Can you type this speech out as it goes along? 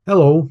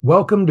Hello,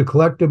 welcome to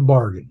Collective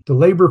Bargain, the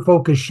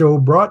labor-focused show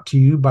brought to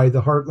you by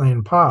the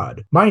Heartland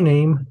Pod. My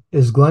name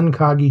is Glenn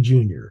Coggy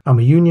Jr. I'm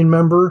a union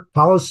member,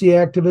 policy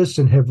activist,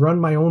 and have run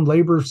my own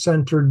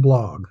labor-centered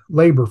blog,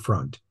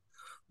 Laborfront.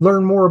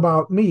 Learn more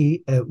about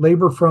me at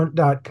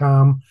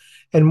laborfront.com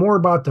and more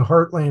about the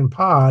Heartland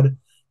Pod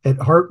at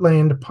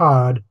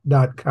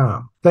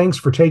heartlandpod.com. Thanks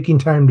for taking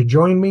time to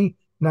join me.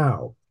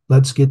 Now,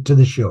 let's get to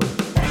the show.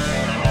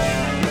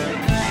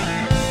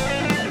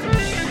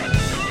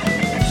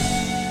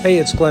 Hey,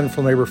 it's Glenn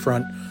from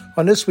Laborfront.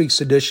 On this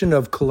week's edition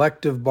of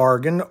Collective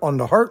Bargain on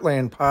the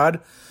Heartland Pod,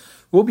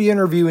 we'll be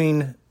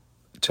interviewing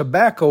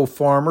tobacco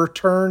farmer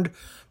turned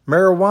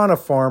marijuana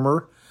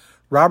farmer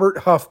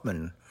Robert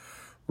Huffman.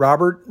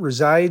 Robert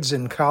resides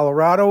in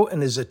Colorado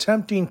and is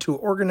attempting to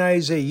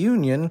organize a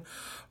union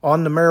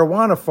on the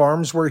marijuana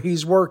farms where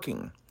he's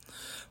working.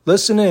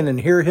 Listen in and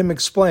hear him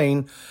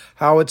explain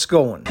how it's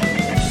going.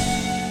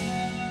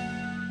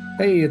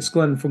 Hey, it's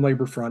Glenn from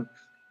Laborfront.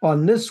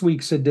 On this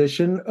week's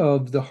edition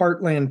of the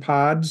Heartland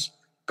Pod's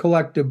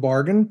Collective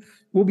Bargain,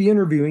 we'll be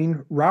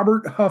interviewing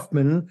Robert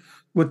Huffman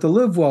with the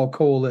Live Well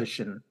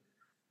Coalition.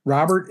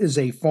 Robert is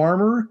a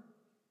farmer,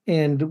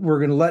 and we're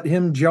going to let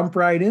him jump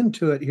right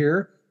into it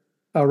here.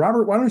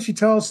 Robert, why don't you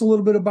tell us a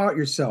little bit about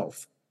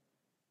yourself?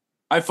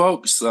 Hi,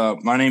 folks.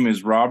 My name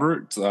is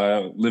Robert.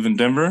 I live in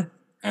Denver,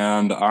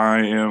 and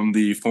I am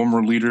the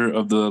former leader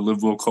of the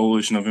Live Well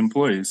Coalition of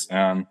Employees.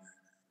 And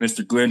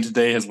Mr. Glenn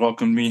today has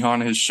welcomed me on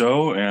his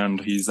show,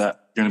 and he's going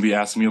to be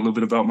asking me a little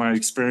bit about my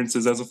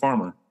experiences as a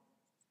farmer.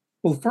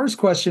 Well, the first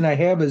question I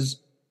have is,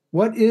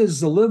 what is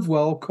the Live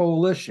Well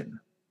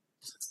Coalition?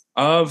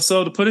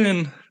 So to put it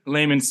in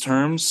layman's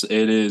terms,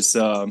 it is,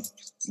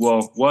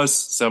 was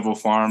several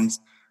farms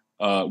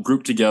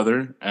grouped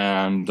together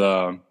and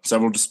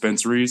several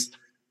dispensaries.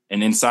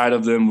 And inside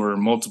of them were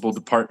multiple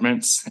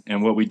departments.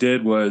 And what we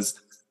did was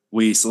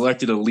we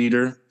selected a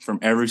leader from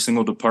every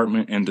single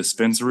department and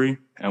dispensary,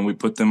 and we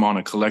put them on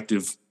a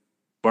collective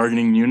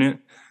bargaining unit.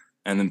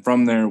 And then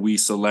from there, we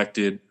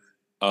selected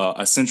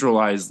a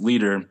centralized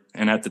leader.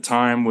 And at the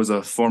time was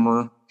a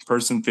former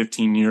person,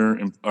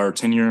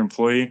 10-year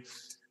employee.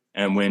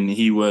 And when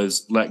he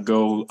was let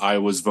go, I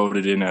was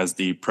voted in as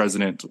the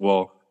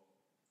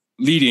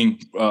leading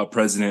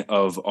president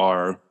of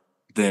our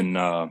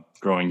then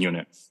growing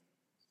unit.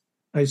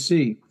 I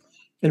see.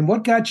 And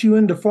what got you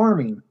into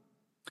farming?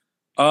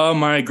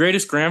 My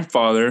greatest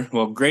grandfather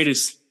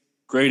was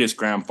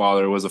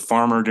a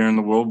farmer during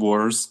the World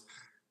Wars.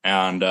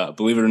 And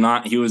believe it or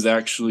not, he was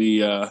actually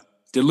did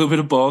a little bit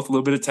of both, a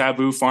little bit of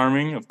taboo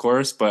farming, of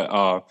course,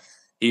 but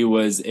he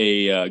was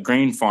a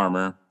grain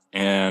farmer.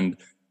 And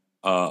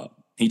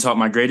he taught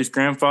my greatest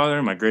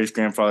grandfather. My greatest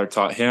grandfather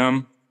taught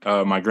him,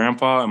 my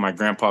grandpa, and my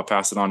grandpa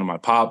passed it on to my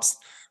pops.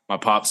 My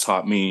pops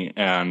taught me,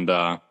 and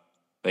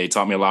they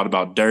taught me a lot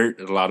about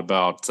dirt, a lot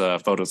about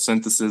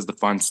photosynthesis, the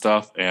fun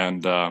stuff.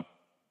 And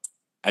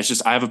I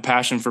have a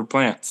passion for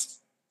plants.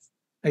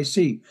 I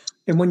see.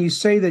 And when you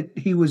say that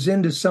he was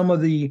into some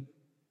of the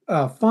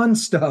fun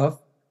stuff,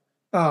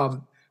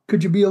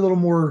 could you be a little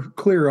more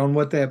clear on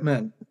what that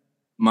meant?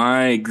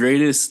 My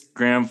greatest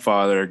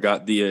grandfather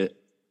got the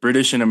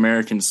British and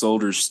American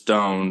soldiers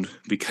stoned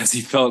because he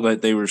felt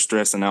that they were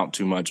stressing out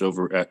too much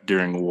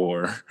during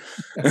war.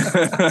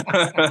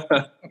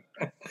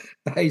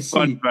 I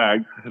see.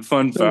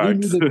 Fun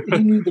fact.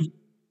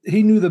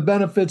 He knew the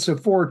benefits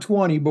of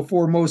 420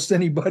 before most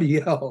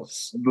anybody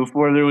else.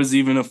 Before there was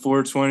even a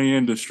 420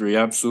 industry,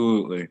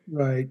 absolutely.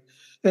 Right.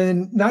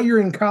 And now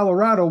you're in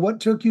Colorado. What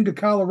took you to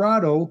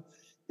Colorado?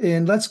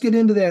 And let's get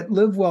into that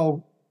Live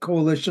Well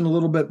Coalition a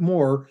little bit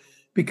more,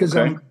 because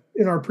Okay.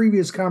 In our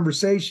previous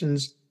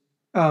conversations,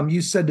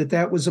 you said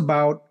that was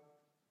about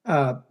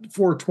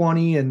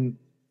 420 and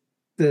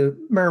the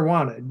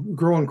marijuana,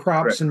 growing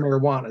crops and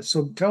marijuana.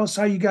 So tell us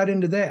how you got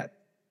into that.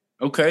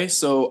 Okay,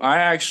 so I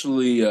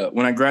actually,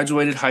 when I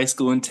graduated high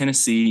school in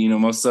Tennessee,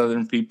 most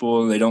Southern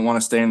people, they don't want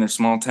to stay in their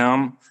small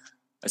town.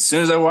 As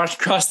soon as I walked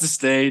across the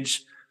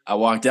stage, I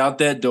walked out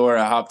that door,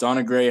 I hopped on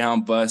a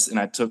Greyhound bus, and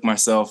I took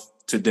myself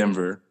to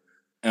Denver.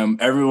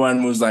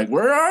 Everyone was like,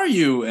 "Where are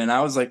you?" And I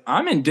was like,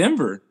 "I'm in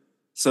Denver."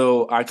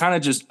 So I kind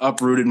of just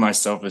uprooted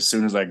myself as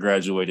soon as I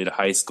graduated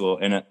high school.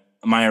 And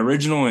my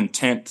original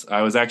intent,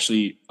 I was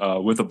actually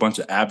with a bunch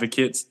of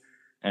advocates,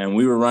 and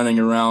we were running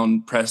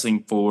around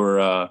pressing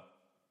for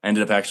I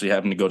ended up actually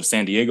having to go to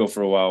San Diego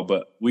for a while,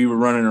 but we were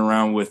running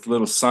around with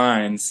little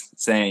signs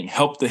saying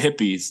 "Help the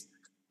hippies,"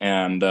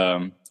 and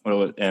I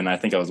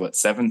think I was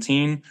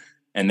 17,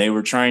 and they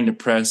were trying to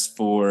press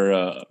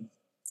for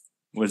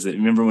what is it?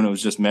 Remember when it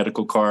was just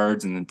medical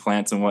cards and then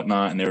plants and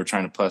whatnot, and they were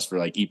trying to press for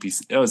like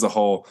EPC. It was a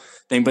whole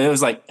thing, but it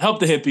was like "Help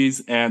the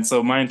hippies," and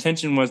so my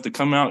intention was to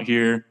come out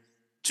here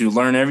to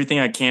learn everything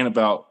I can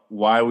about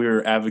why we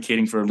were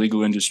advocating for a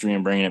legal industry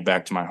and bringing it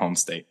back to my home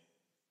state.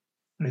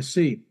 I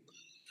see.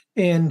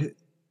 And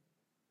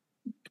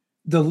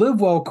the Live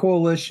Well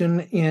Coalition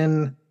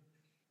in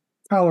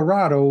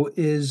Colorado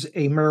is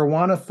a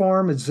marijuana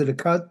farm. Is it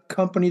a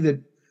company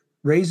that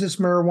raises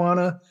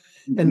marijuana?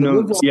 And the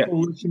Live Well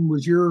Coalition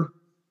was your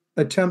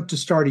attempt to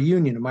start a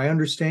union. Am I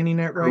understanding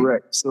that right?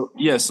 Correct. So,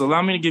 yeah, so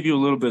allow me to give you a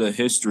little bit of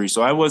history.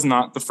 So, I was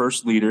not the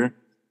first leader.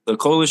 The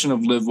Coalition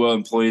of Live Well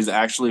Employees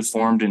actually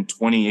formed in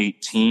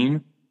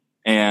 2018.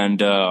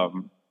 And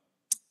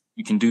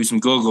you can do some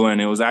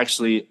Googling. It was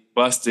actually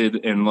busted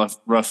in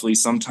roughly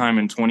sometime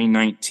in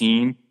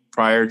 2019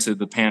 prior to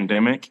the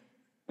pandemic.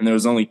 And there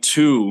was only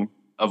two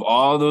of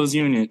all those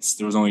units,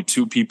 there was only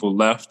two people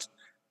left,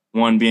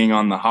 one being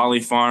on the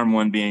Holly farm,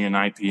 one being an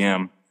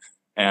IPM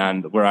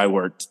and where I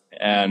worked.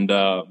 And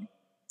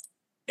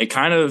it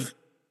kind of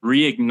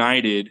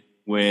reignited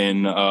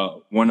when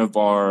one of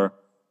our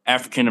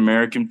African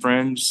American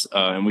friends,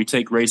 and we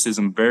take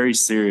racism very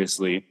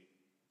seriously,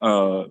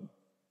 uh,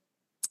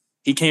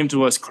 he came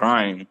to us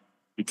crying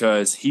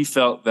because he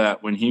felt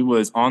that when he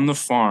was on the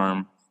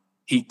farm,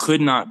 he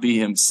could not be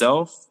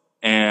himself.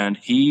 And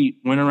he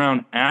went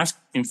around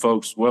asking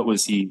folks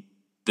the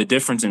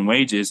difference in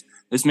wages.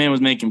 This man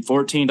was making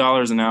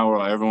 $14 an hour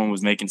while everyone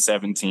was making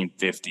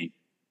 $17.50.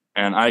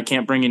 And I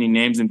can't bring any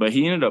names in, but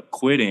he ended up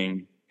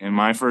quitting in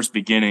my first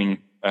beginning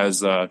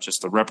as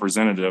just a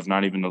representative,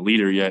 not even a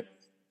leader yet.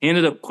 He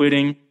ended up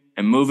quitting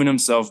and moving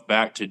himself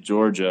back to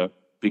Georgia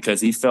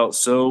because he felt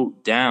so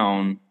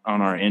down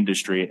on our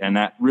industry. And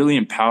that really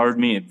empowered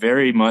me. It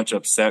very much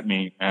upset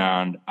me.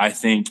 And I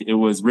think it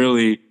was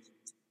really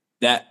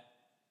that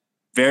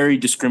very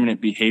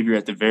discriminant behavior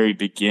at the very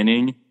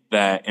beginning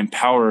that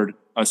empowered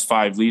us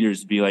five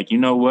leaders to be like, you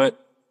know what?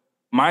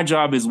 My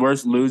job is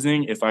worth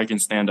losing if I can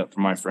stand up for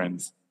my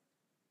friends.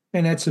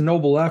 And that's a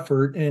noble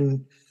effort.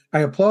 And I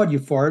applaud you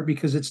for it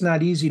because it's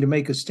not easy to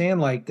make a stand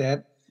like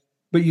that,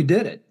 but you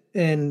did it.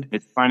 And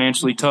It's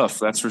financially tough,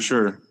 that's for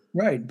sure.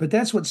 right, but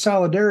that's what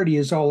solidarity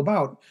is all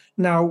about.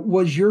 Now,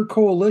 was your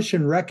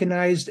coalition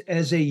recognized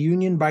as a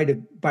union by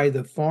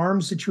the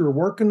farms that you were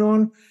working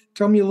on?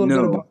 Tell me a little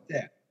bit No. about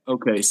that.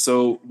 Okay,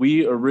 so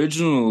we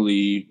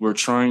originally were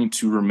trying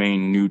to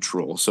remain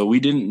neutral. So we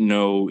didn't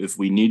know if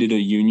we needed a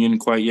union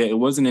quite yet. It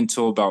wasn't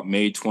until about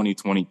May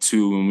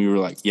 2022 when we were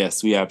like,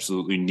 yes, we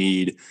absolutely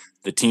need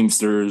the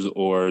Teamsters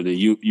or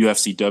the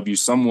UFCW,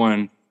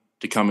 someone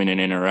to come in and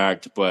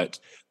interact. But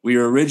we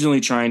were originally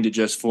trying to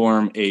just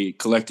form a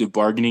collective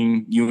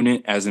bargaining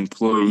unit as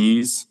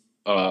employees.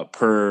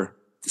 Per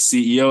the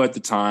CEO at the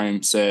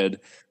time said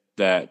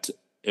that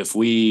if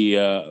we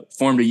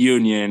formed a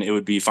union, it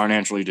would be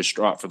financially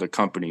distraught for the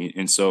company.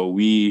 And so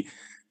we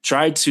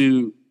tried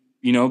to,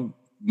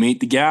 meet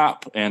the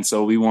gap. And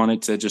so we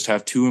wanted to just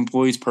have two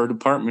employees per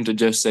department to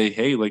just say,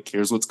 hey, like,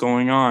 here's what's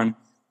going on.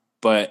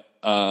 But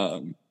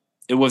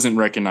it wasn't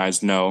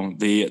recognized. No,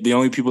 the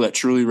only people that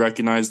truly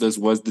recognized us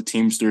was the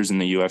Teamsters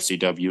and the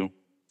UFCW.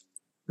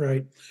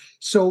 Right.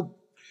 So,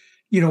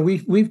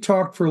 we've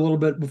talked for a little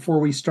bit before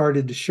we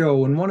started the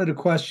show, and one of the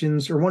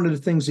questions or one of the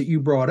things that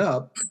you brought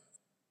up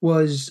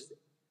was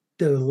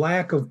the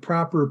lack of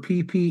proper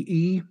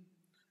PPE,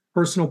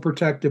 personal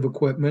protective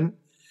equipment,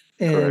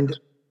 and Correct.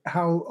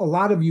 how a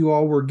lot of you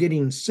all were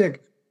getting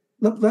sick.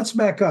 Let's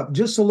back up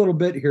just a little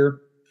bit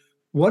here.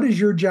 What is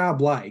your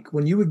job like?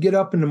 When you would get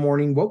up in the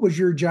morning, what was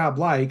your job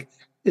like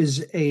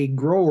as a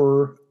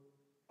grower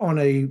on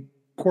a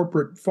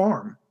corporate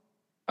farm?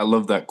 I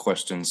love that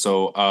question.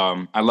 So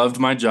I loved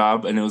my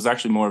job, and it was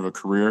actually more of a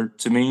career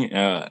to me.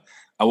 I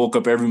woke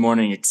up every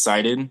morning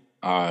excited. It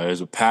was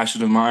a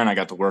passion of mine. I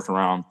got to work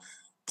around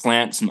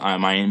plants.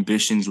 My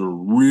ambitions were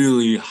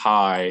really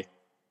high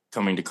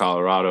coming to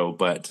Colorado,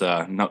 but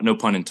no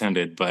pun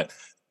intended. But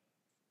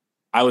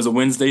I was a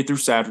Wednesday through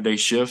Saturday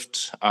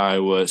shift. I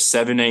was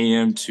 7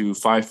 a.m. to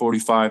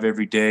 5:45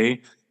 every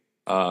day.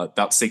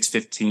 About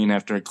 6:15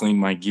 after I cleaned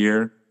my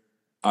gear.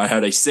 I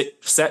had a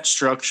set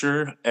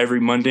structure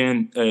every Monday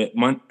and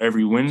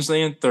every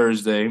Wednesday and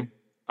Thursday.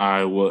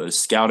 I was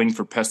scouting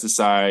for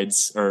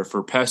pesticides or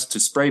for pests to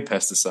spray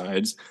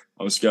pesticides.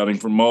 I was scouting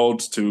for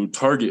molds to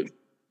target.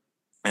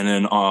 And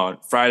then on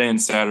Friday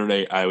and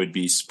Saturday, I would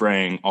be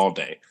spraying all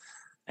day.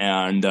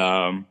 And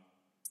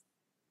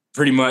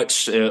pretty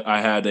much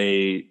I had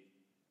a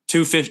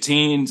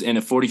 2:15s and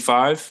a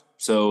 45.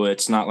 So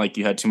it's not like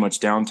you had too much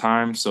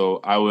downtime.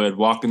 So I would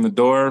walk in the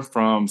door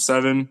from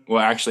 7. Well,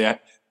 actually,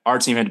 our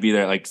team had to be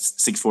there at like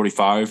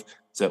 6:45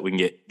 so that we can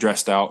get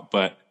dressed out.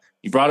 But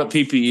you brought up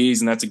PPEs,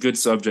 and that's a good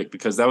subject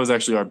because that was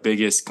actually our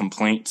biggest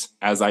complaint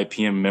as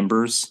IPM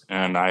members.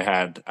 And I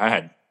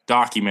had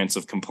documents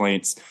of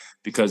complaints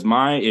because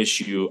my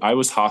issue, I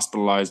was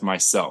hospitalized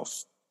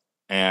myself.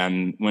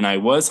 And when I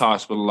was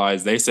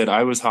hospitalized, they said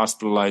I was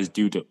hospitalized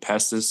due to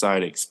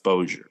pesticide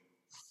exposure.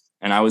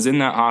 And I was in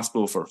that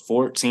hospital for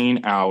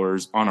 14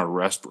 hours on a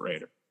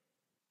respirator.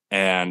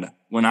 And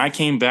when I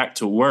came back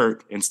to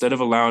work, instead of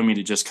allowing me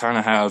to just kind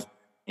of have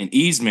an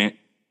easement,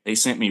 they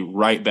sent me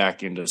right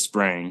back into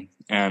spraying.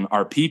 And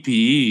our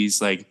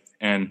PPEs,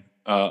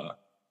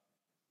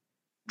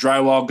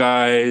 drywall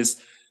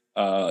guys,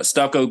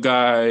 stucco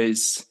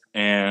guys,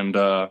 and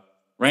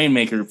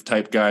rainmaker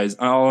type guys,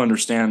 I all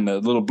understand the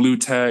little blue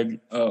tag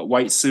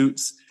white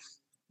suits.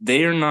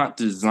 They are not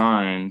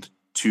designed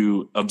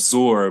to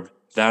absorb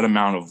that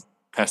amount of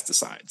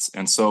pesticides.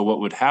 And so what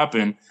would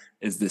happen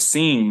is the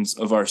seams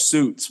of our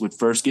suits would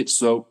first get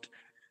soaked,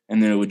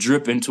 and then it would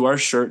drip into our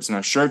shirts, and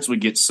our shirts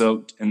would get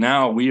soaked. And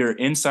now we are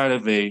inside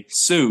of a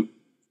suit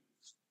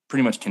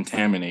pretty much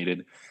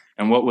contaminated.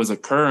 And what was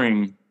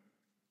occurring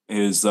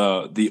is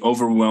the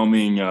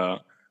overwhelming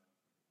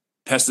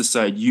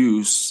pesticide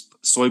use.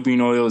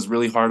 Soybean oil is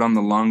really hard on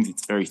the lungs.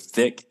 It's very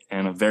thick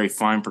and a very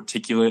fine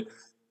particulate.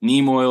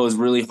 Neem oil is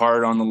really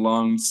hard on the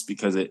lungs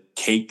because it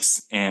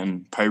cakes,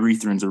 and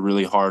pyrethrins are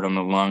really hard on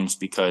the lungs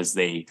because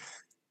they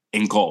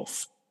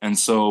engulf. And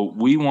so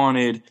we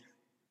wanted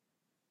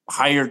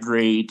higher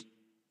grade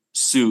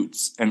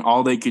suits, and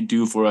all they could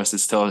do for us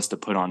is tell us to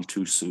put on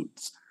 2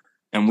 suits.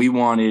 And we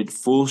wanted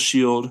full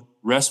shield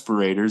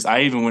respirators.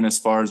 I even went as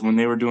far as when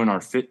they were doing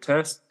our fit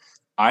test,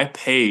 I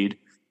paid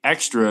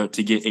extra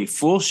to get a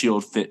full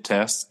shield fit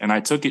test. And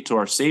I took it to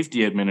our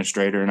safety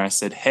administrator and I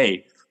said,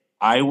 hey,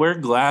 I wear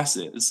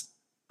glasses.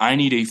 I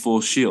need a full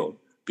shield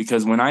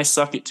because when I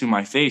suck it to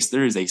my face,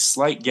 there is a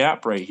slight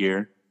gap right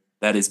here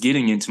that is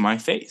getting into my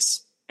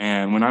face.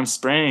 And when I'm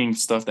spraying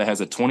stuff that has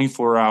a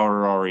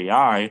 24-hour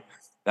REI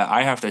that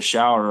I have to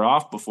shower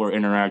off before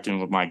interacting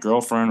with my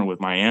girlfriend or with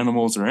my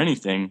animals or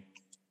anything,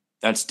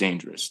 that's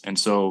dangerous. And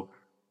so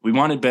we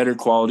wanted better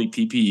quality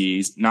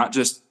PPEs, not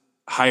just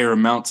higher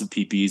amounts of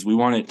PPEs. We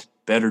wanted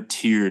better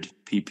tiered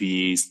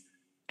PPEs,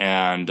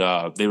 and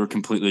they were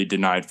completely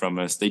denied from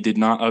us. They did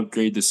not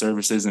upgrade the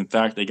services. In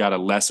fact, they got a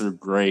lesser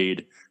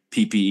grade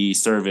PPE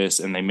service,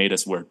 and they made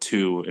us wear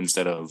 2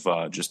 instead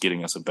of just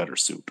getting us a better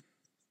suit.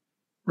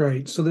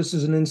 Right. So this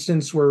is an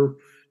instance where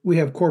we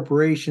have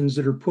corporations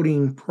that are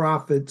putting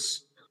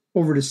profits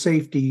over the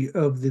safety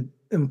of the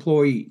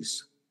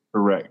employees.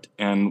 Correct.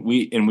 And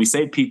we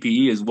say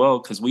PPE as well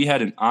because we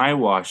had an eye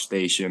wash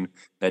station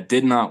that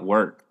did not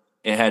work.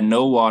 It had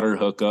no water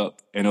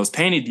hookup, and it was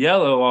painted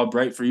yellow, all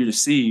bright for you to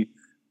see,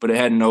 but it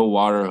had no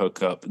water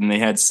hookup. And they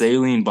had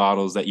saline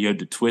bottles that you had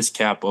to twist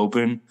cap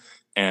open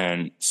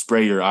and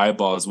spray your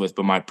eyeballs with.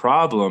 But my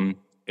problem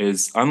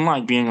is,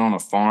 unlike being on a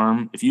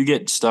farm, if you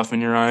get stuff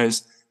in your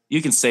eyes,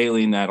 you can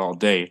saline that all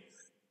day.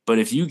 But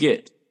if you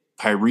get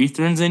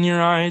pyrethrins in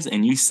your eyes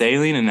and you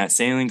saline and that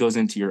saline goes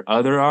into your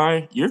other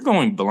eye, you're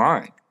going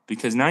blind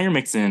because now you're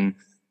mixing,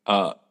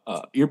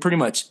 you're pretty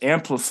much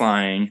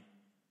amplifying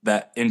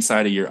that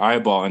inside of your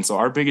eyeball. And so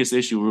our biggest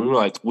issue, we were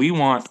like, we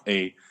want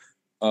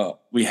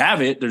we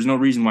have it. There's no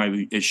reason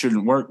why it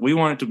shouldn't work. We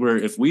want it to where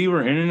if we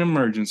were in an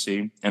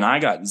emergency and I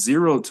got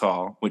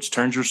Zerotol, which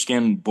turns your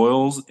skin,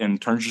 boils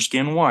and turns your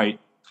skin white.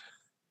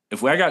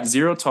 If I got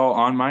Zerotol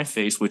on my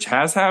face, which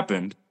has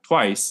happened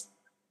twice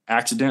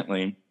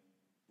accidentally,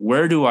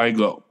 where do I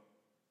go?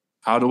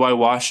 How do I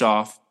wash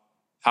off?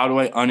 How do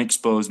I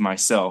unexpose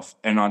myself?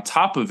 And on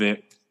top of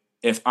it,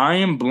 if I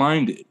am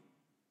blinded,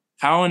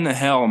 how in the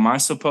hell am I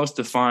supposed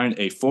to find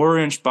a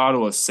 4-inch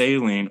bottle of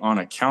saline on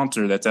a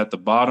counter that's at the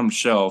bottom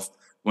shelf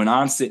when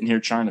I'm sitting here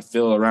trying to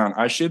fill around?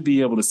 I should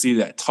be able to see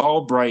that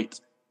tall, bright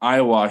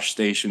eye wash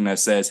station that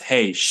says,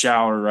 hey,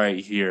 shower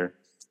right here.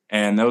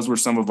 And those were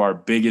some of our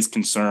biggest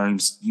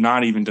concerns,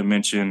 not even to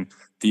mention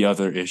the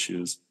other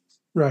issues.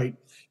 Right.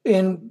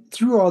 And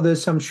through all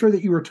this, I'm sure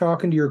that you were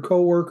talking to your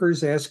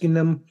coworkers, asking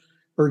them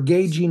or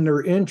gauging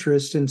their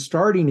interest in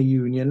starting a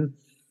union.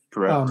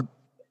 Correct.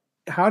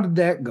 How did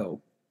that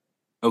go?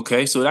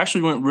 Okay, so it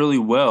actually went really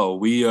well.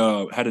 We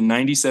had a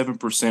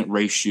 97%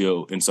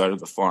 ratio inside of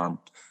the farm.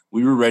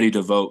 We were ready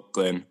to vote,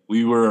 Glenn.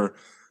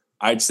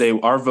 I'd say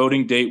our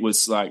voting date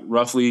was like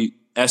roughly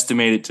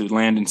estimated to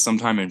land in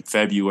sometime in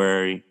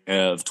February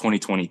of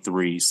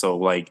 2023. So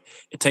like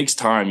it takes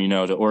time,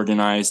 to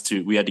organize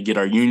we had to get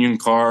our union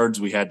cards.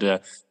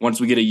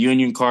 Once we get a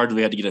union card,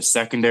 we had to get a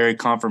secondary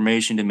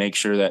confirmation to make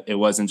sure that it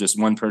wasn't just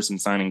one person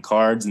signing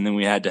cards. And then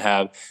we had to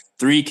have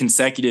 3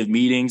 consecutive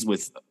meetings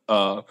with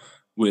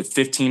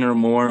 15 or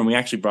more. And we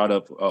actually brought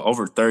up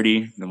over 30,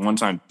 and then one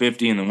time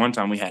 50. And then one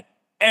time we had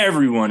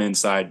everyone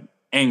inside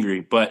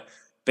angry, but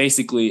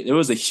basically, it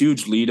was a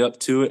huge lead up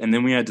to it. And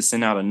then we had to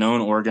send out a known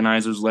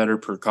organizers letter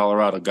per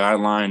Colorado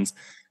guidelines.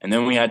 And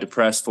then we had to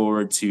press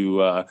forward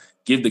to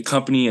give the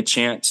company a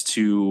chance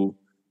to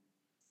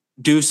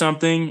do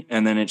something.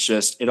 And then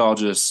it all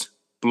just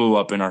blew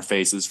up in our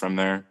faces from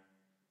there.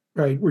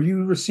 Right. Were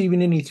you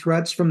receiving any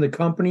threats from the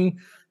company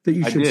that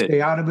you should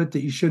stay out of it,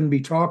 that you shouldn't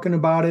be talking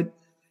about it?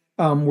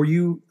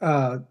 Did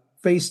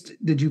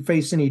you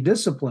face any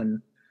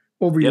discipline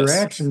over your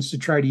actions to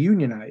try to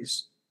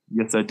unionize?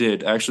 Yes, I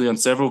did. Actually, on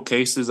several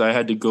cases, I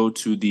had to go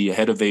to the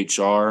head of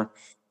HR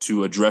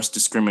to address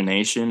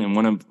discrimination. And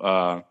one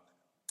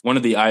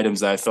of the items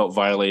that I felt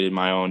violated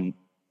my own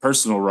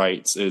personal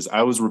rights is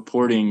I was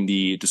reporting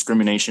the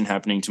discrimination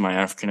happening to my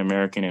African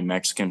American and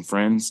Mexican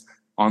friends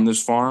on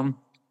this farm.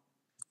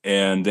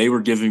 And they were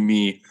giving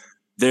me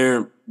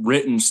their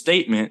written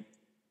statement,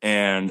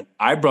 and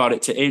I brought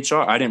it to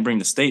HR. I didn't bring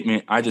the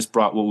statement. I just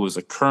brought what was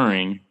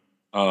occurring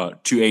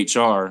to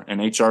HR,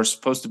 and HR is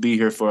supposed to be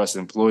here for us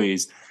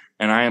employees.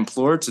 And I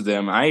implored to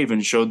them. I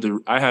even showed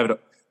I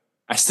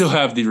still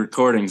have the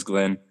recordings,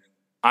 Glenn.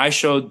 I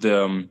showed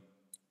them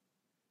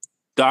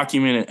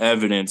documented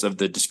evidence of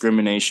the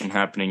discrimination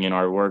happening in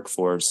our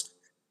workforce.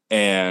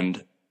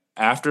 And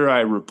After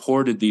I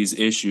reported these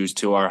issues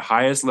to our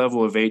highest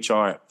level of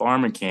HR at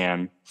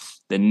PharmaCann,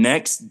 the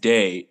next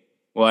day,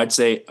 well, I'd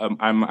say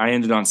I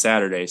ended on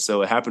Saturday,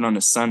 so it happened on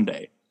a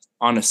Sunday.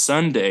 On a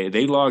Sunday,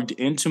 they logged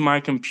into my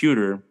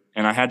computer,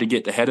 and I had to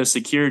get the head of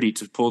security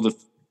to pull the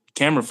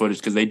camera footage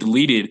because they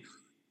deleted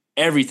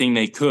everything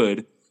they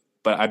could,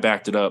 but I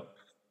backed it up.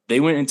 They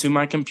went into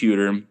my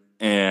computer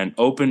and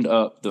opened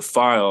up the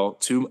file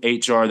to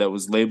HR that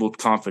was labeled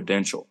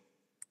confidential.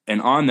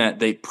 And on that,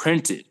 they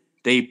printed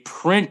the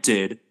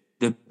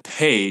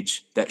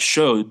page that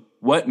showed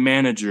what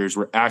managers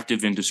were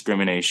active in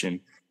discrimination.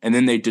 And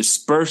then they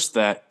dispersed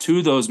that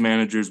to those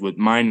managers with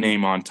my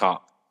name on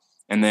top.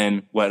 And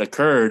then what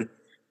occurred,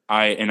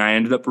 I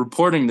ended up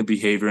reporting the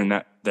behavior,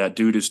 and that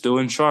dude is still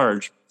in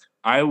charge.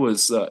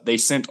 They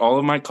sent all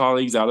of my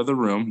colleagues out of the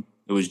room.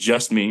 It was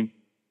just me.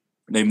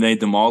 They made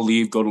them all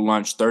leave, go to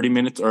lunch 30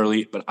 minutes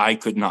early, but I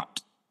could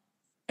not.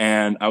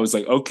 And I was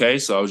like, okay.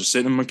 So I was just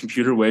sitting on my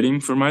computer waiting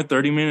for my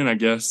 30-minute, I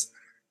guess.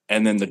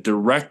 And then the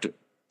director,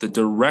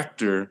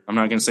 I'm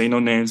not going to say no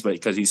names, but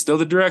because he's still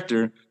the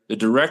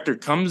director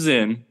comes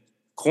in,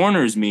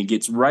 corners me,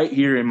 gets right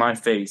here in my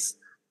face.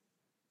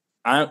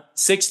 I'm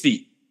 6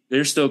 feet.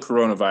 There's still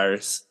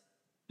coronavirus.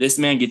 This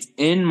man gets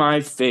in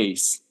my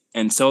face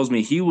and tells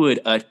me he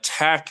would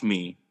attack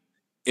me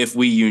if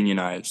we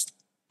unionized.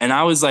 And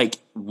I was like,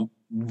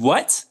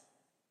 what?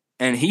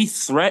 And he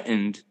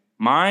threatened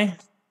my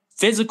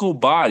physical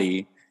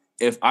body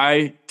if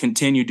I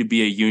continued to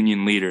be a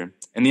union leader.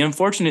 And the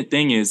unfortunate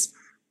thing is,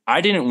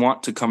 I didn't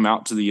want to come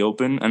out to the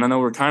open. And I know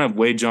we're kind of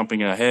way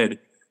jumping ahead,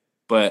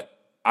 but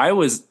I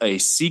was a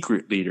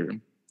secret leader.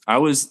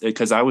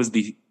 Because I was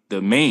the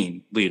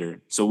main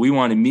leader. So we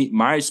wanted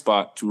my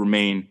spot to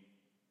remain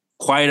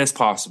quiet as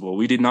possible.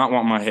 We did not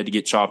want my head to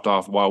get chopped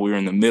off while we were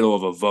in the middle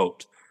of a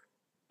vote.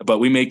 But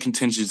we made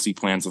contingency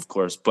plans, of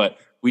course, but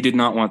we did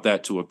not want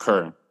that to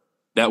occur.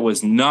 That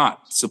was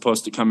not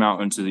supposed to come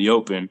out into the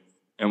open.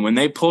 And when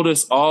they pulled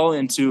us all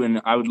into,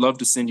 and I would love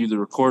to send you the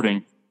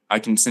recording, I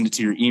can send it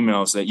to your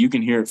email so that you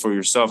can hear it for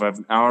yourself. I have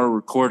an hour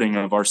recording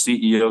of our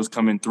CEOs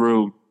coming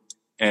through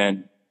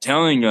and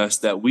telling us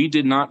that we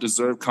did not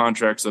deserve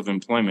contracts of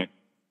employment,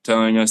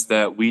 telling us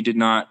that we did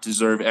not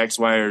deserve X,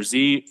 Y, or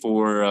Z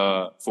for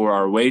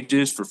our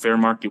wages, for fair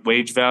market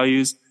wage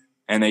values.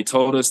 And they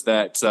told us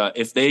that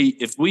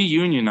if we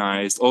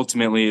unionized,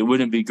 ultimately it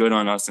wouldn't be good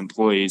on us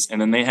employees. And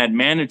then they had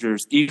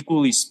managers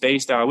equally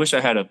spaced out. I wish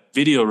I had a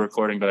video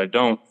recording, but I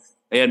don't.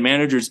 They had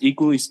managers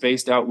equally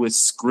spaced out with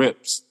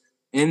scripts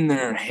in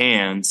their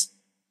hands,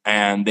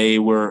 and they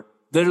were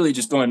literally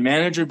just going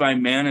manager by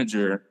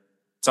manager,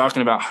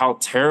 talking about how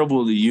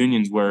terrible the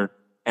unions were.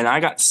 And I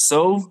got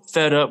so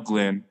fed up,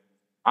 Glenn.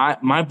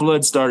 My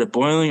blood started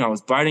boiling. I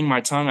was biting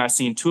my tongue. I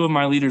seen two of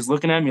my leaders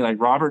looking at me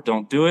like, Robert,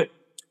 don't do it.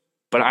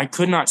 But I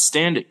could not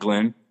stand it,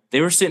 Glenn.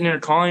 They were sitting there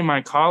calling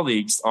my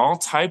colleagues all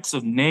types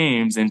of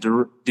names and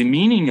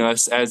demeaning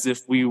us as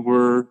if we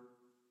were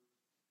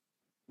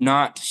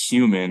not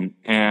human.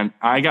 And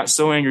I got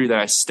so angry that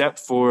I stepped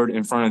forward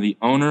in front of the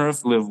owner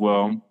of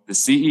LiveWell, the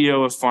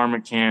CEO of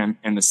PharmaCann,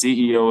 and the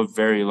CEO of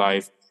Very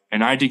Life.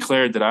 And I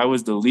declared that I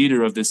was the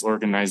leader of this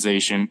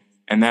organization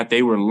and that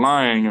they were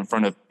lying in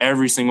front of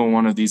every single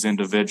one of these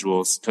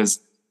individuals.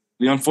 Because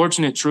the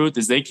unfortunate truth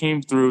is they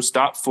came through,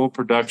 stopped full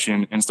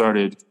production, and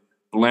started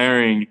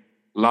blaring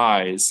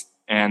lies.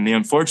 And the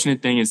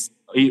unfortunate thing is,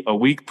 a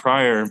week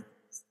prior,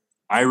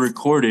 I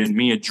recorded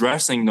me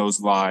addressing those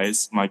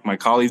lies. My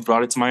colleagues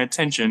brought it to my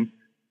attention,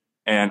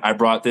 and I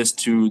brought this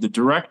to the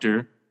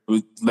director,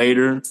 who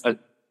later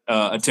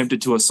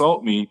attempted to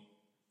assault me.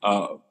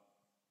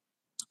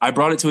 I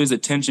brought it to his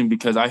attention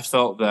because I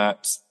felt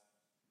that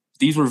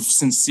these were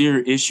sincere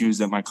issues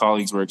that my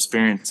colleagues were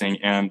experiencing.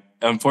 And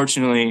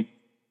unfortunately,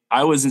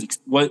 I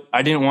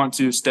didn't want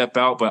to step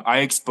out, but I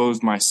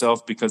exposed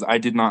myself because I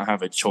did not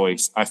have a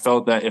choice. I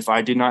felt that if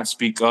I did not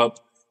speak up,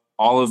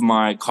 all of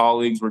my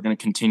colleagues were going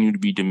to continue to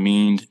be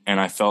demeaned. And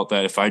I felt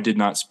that if I did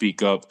not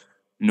speak up,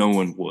 no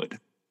one would.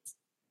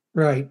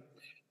 Right.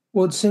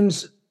 Well, it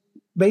seems,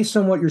 based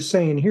on what you're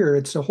saying here,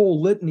 it's a whole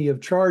litany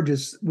of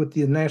charges with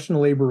the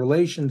National Labor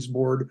Relations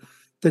Board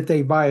that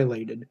they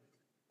violated.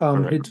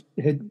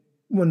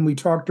 When we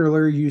talked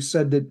earlier, you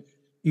said that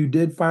you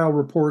did file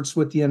reports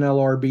with the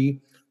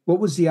NLRB. What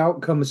was the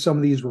outcome of some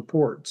of these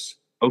reports?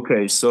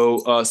 Okay,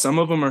 so some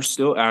of them are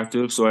still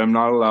active, so I'm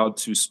not allowed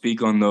to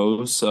speak on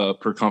those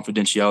per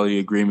confidentiality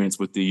agreements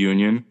with the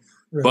union.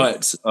 Right.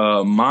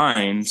 But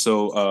mine,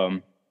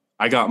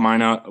 I got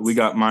mine out. We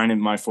got mine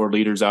and my 4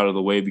 leaders out of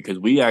the way because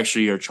we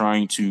actually are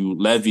trying to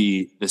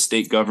levy the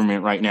state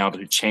government right now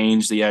to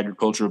change the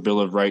Agricultural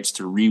Bill of Rights,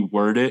 to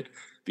reword it,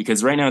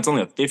 because right now it's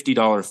only a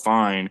 $50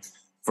 fine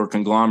for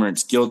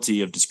conglomerates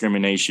guilty of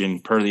discrimination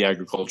per the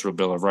Agricultural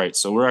Bill of Rights.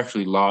 So we're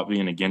actually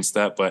lobbying against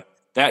that. But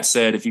that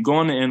said, if you go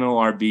on the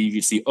NLRB, you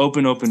can see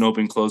open, open,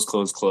 open, closed,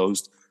 closed,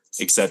 closed,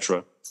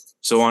 etc.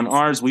 So on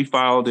ours, we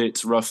filed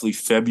it roughly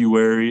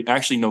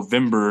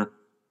November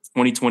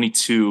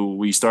 2022.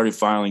 We started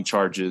filing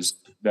charges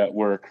that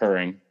were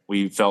occurring.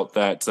 We felt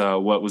that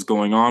what was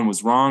going on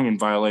was wrong and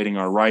violating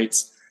our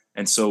rights.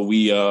 And so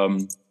we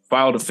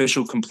filed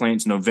official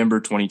complaints November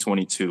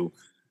 2022.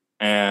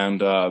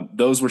 And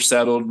those were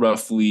settled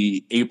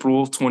roughly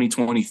April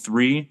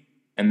 2023.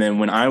 And then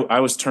when I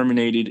was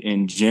terminated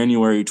in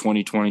January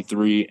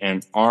 2023,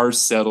 and ours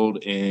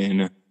settled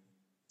in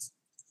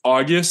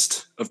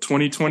August of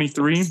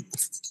 2023.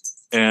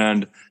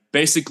 And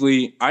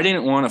basically, I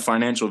didn't want a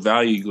financial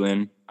value,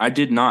 Glenn. I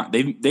did not.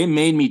 They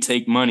made me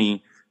take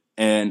money,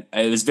 and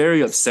it was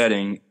very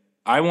upsetting.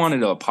 I wanted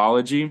an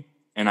apology,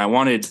 and I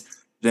wanted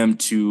them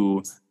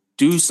to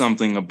do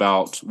something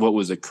about what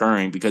was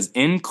occurring, because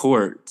in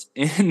court,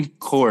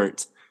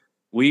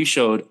 we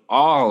showed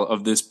all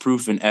of this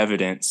proof and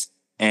evidence,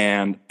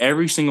 and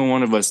every single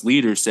one of us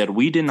leaders said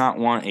we did not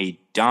want a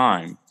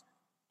dime.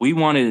 We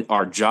wanted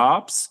our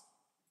jobs,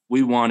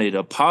 we wanted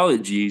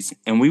apologies,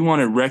 and we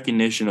wanted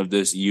recognition of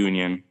this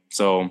union.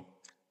 So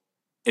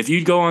if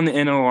you go on the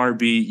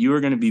NLRB, you are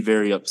going to be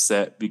very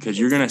upset, because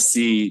you're going to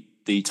see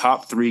the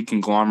top 3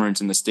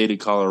 conglomerates in the state of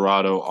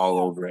Colorado all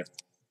over it.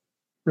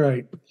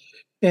 Right.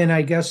 And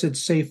I guess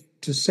it's safe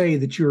to say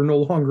that you're no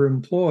longer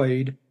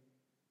employed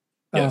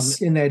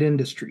Yes. in that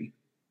industry.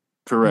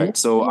 Correct.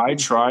 So I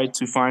tried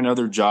to find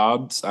other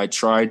jobs. I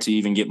tried to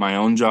even get my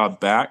own job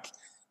back.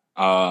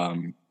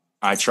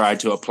 I tried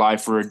to apply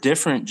for a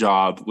different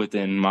job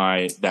within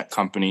that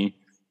company,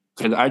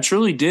 because I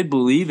truly did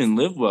believe in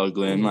Live Well,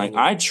 Glenn. Like,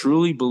 I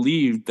truly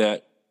believed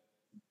that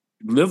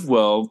Live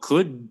Well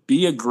could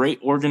be a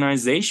great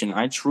organization.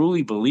 I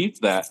truly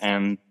believed that.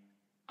 And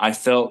I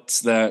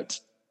felt that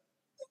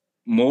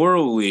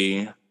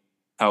morally,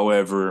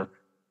 however,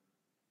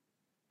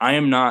 I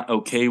am not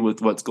okay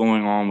with what's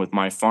going on with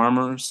my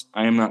farmers.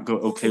 I am not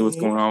okay with what's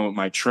going on with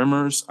my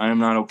trimmers. I am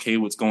not okay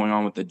with what's going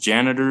on with the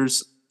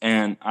janitors.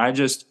 And I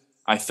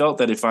felt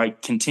that if I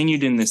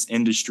continued in this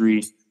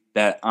industry,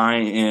 that I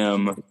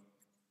am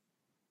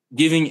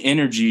giving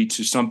energy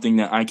to something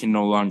that I can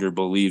no longer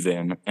believe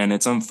in. And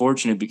it's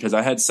unfortunate, because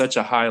I had such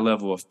a high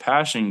level of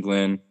passion,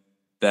 Glenn,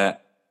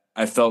 that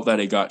I felt that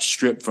it got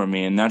stripped from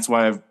me. And that's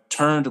why I've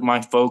turned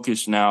my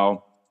focus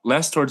now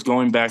less towards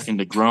going back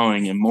into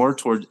growing and more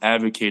towards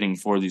advocating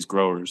for these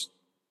growers.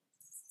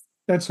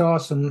 That's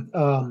awesome.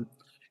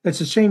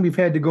 It's a shame you've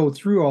had to go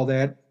through all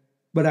that,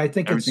 but I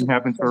think Everything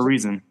happens for a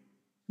reason.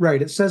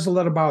 right. It says a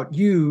lot about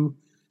you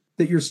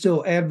that you're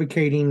still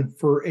advocating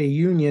for a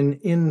union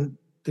in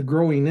the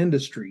growing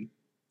industry,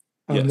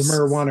 Yes. the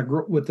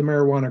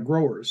marijuana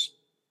growers.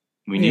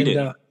 We need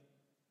it.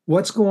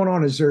 What's going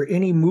on? Is there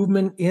any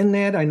movement in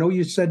that? I know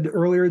you said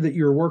earlier that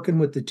you're working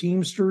with the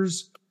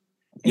Teamsters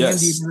and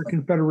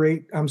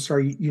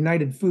the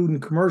United Food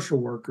and Commercial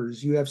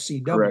Workers,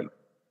 UFCW. Correct.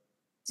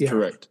 Yeah.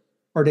 Correct.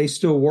 Are they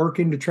still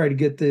working to try to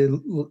get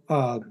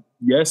the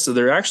Yes, so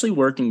they're actually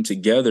working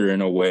together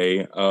in a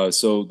way.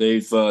 So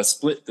they've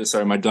split this.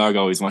 Sorry, my dog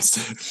always wants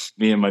to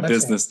be in my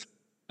business.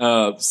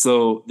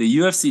 So the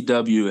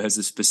UFCW has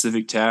a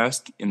specific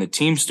task, and the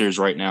Teamsters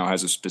right now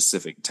has a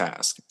specific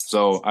task.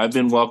 So I've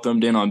been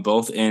welcomed in on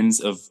both ends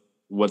of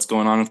what's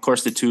going on. Of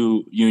course, the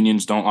two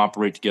unions don't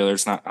operate together.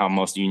 It's not how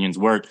most unions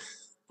work.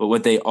 But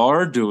what they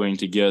are doing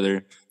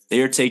together,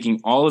 they are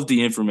taking all of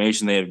the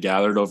information they have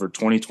gathered over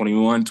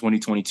 2021,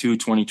 2022,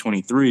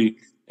 2023,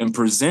 and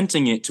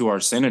presenting it to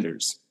our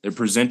senators. They're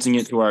presenting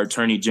it to our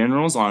attorney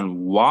generals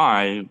on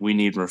why we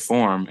need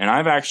reform. And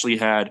I've actually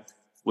had,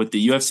 with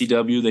the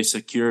UFCW, they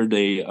secured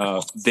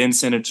a then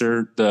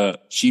senator.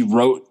 She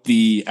wrote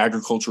the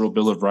Agricultural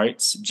Bill of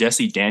Rights,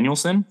 Jessie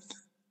Danielson.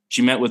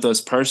 She met with us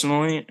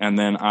personally, and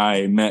then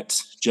I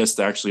met just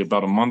actually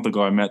about a month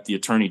ago. I met the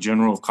Attorney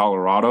General of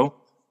Colorado,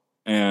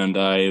 and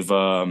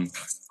the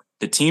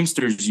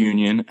Teamsters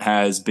Union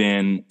has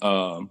been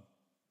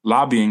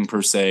lobbying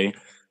per se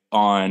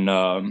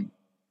on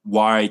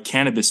why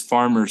cannabis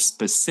farmers,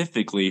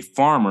 specifically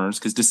farmers,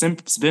 because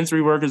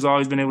dispensary workers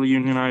always been able to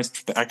unionize,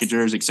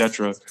 packagers,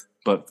 etc.,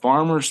 but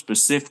farmers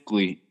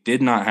specifically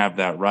did not have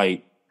that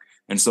right.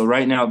 And so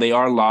right now they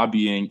are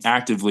lobbying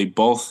actively.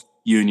 Both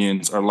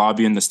unions are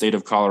lobbying the state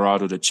of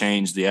Colorado to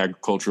change the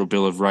Agricultural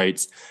Bill of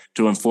Rights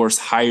to enforce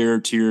higher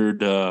tiered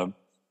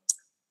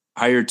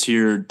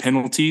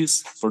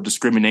penalties for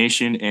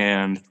discrimination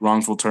and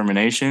wrongful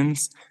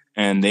terminations.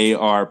 And they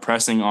are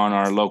pressing on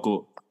our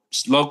local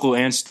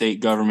and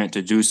state government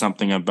to do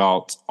something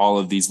about all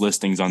of these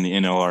listings on the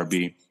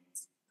NLRB.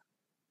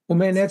 Well,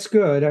 man, that's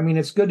good. I mean,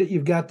 it's good that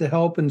you've got the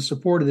help and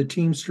support of the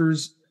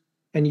Teamsters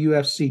and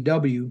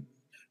UFCW.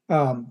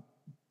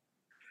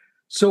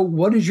 So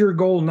what is your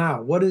goal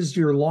now? What is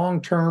your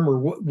long-term, or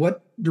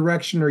what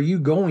direction are you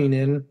going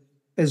in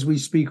as we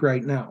speak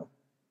right now?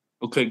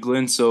 Okay,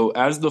 Glenn. So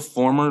as the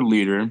former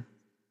leader,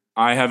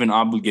 I have an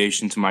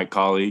obligation to my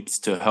colleagues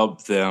to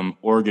help them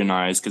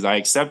organize, because I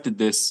accepted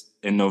this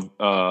in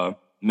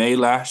May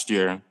last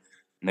year. And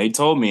they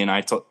told me,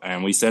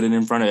 and we said it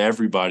in front of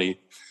everybody,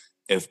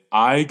 if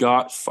I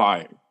got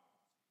fired,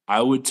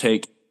 I would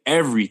take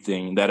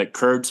everything that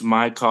occurred to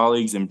my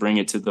colleagues and bring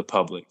it to the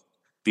public,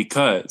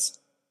 because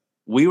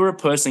we were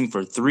pushing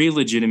for 3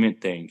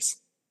 legitimate things.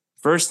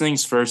 First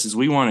things first is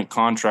we wanted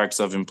contracts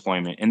of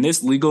employment. In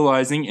this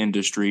legalizing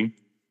industry,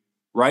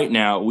 Right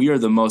now, we are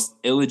the most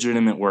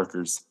illegitimate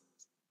workers,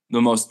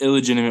 the most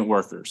illegitimate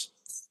workers.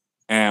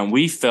 And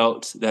we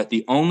felt that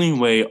the only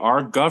way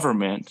our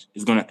government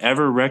is going to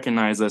ever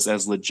recognize us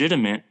as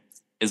legitimate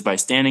is by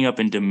standing up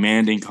and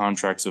demanding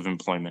contracts of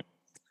employment.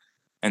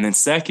 And then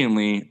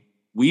secondly,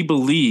 we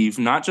believe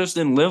not just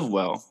in Live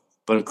Well,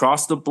 but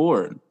across the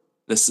board,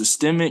 the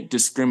systemic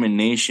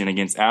discrimination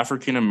against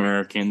African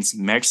Americans,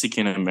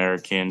 Mexican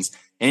Americans,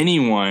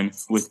 anyone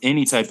with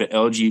any type of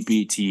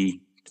LGBT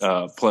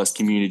plus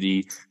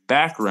community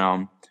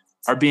background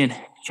are being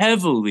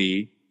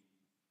heavily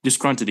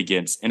disgruntled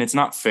against, and it's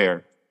not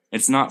fair.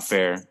 It's not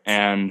fair.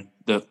 And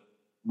the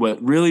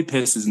what really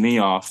pisses me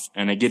off,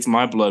 and it gets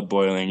my blood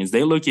boiling, is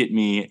they look at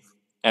me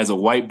as a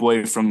white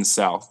boy from the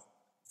South.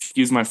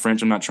 Excuse my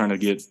French. I'm not trying to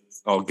get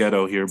all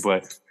ghetto here,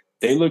 but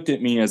they looked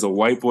at me as a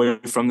white boy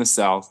from the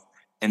South.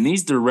 And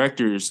these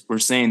directors were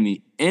saying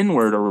the N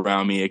word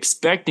around me,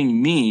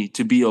 expecting me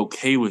to be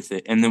okay with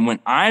it. And then when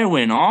I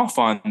went off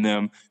on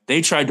them,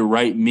 they tried to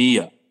write me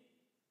up.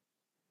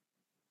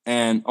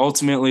 And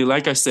ultimately,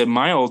 like I said,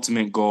 my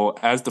ultimate goal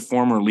as the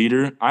former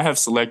leader, I have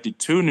selected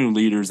 2 new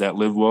leaders at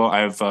Live Well. I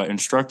have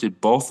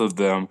instructed both of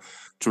them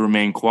to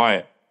remain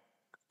quiet.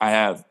 I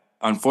have,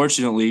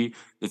 unfortunately,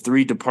 the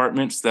 3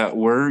 departments that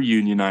were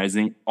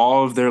unionizing,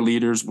 all of their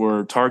leaders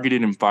were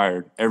targeted and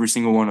fired, every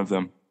single one of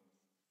them.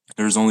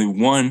 There's only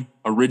one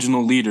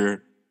original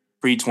leader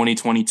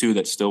pre-2022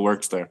 that still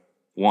works there.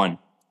 One.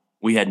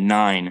 We had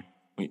 9.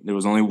 There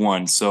was only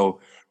one. So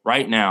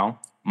right now,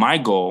 my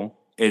goal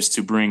is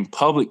to bring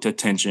public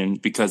attention,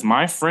 because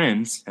my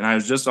friends, and I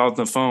was just off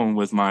the phone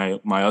with my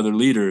other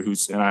leader,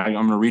 and I'm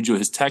going to read you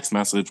his text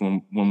message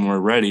when we're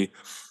ready.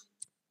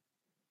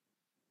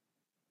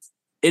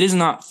 It is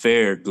not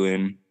fair,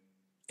 Glenn.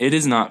 It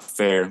is not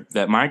fair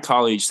that my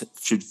colleagues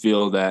should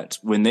feel that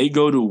when they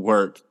go to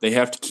work, they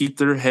have to keep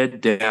their head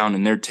down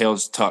and their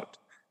tails tucked.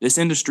 This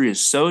industry is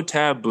so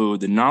taboo.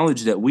 The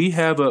knowledge that we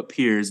have up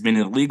here has been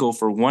illegal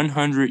for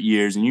 100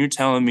 years, and you're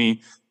telling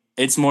me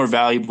it's more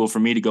valuable for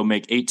me to go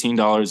make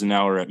 $18 an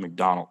hour at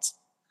McDonald's.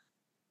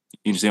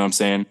 You see what I'm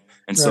saying?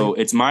 And so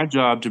Right. it's my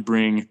job to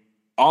bring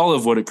all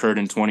of what occurred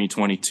in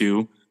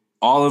 2022,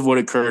 all of what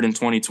occurred in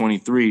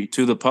 2023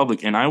 to the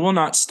public. And I will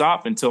not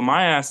stop until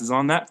my ass is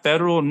on that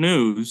federal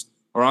news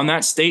or on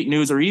that state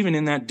news or even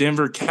in that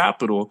Denver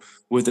Capitol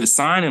with a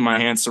sign in my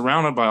hand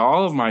surrounded by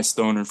all of my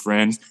stoner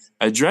friends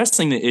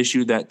addressing the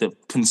issue that the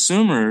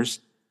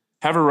consumers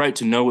have a right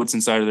to know what's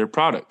inside of their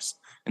products.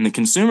 And the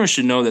consumer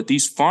should know that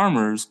these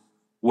farmers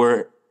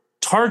were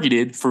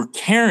targeted for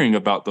caring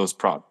about those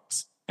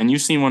products. And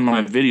you've seen one of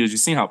my videos, you've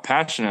seen how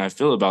passionate I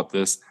feel about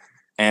this.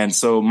 And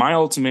so my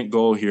ultimate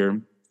goal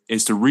here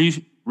is to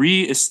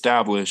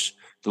reestablish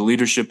the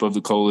leadership of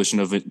the Coalition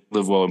of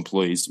Live Well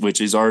employees,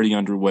 which is already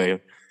underway,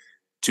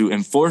 to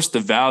enforce the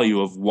value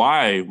of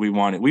why we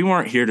want it. We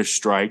weren't here to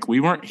strike. We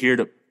weren't here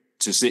to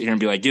sit here and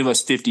be like, give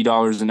us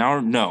 $50 an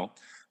hour. No,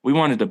 we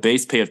wanted a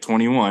base pay of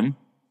 21.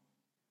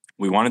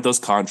 We wanted those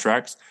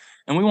contracts,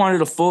 and we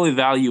wanted a full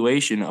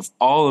evaluation of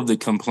all of the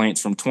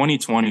complaints from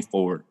 2020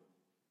 forward.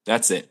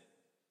 That's it.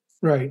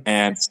 Right.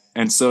 And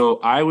so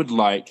I would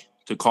like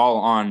to call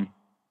on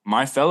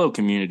my fellow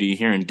community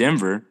here in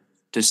Denver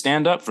to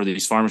stand up for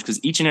these farmers,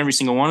 because each and every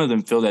single one of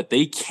them feel that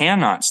they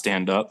cannot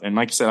stand up. And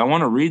like I said, I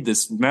want to read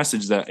this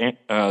message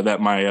that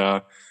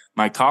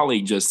my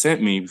colleague just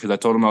sent me, because I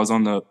told him I was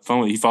on the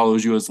phone. He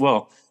follows you as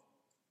well.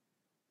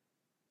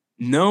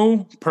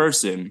 No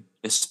person,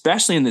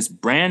 especially in this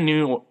brand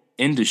new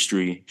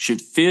industry,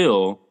 should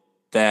feel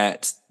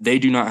that they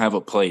do not have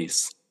a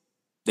place.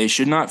 They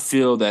should not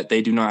feel that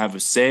they do not have a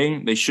say.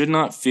 They should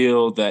not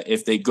feel that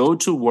if they go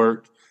to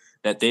work,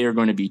 that they are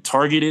going to be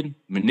targeted,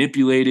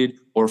 manipulated,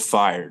 or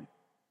fired.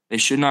 They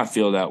should not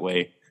feel that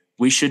way.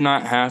 We should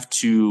not have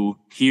to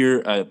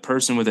hear a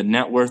person with a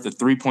net worth of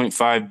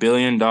 $3.5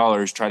 billion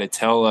try to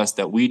tell us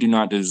that we do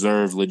not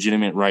deserve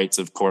legitimate rights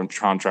of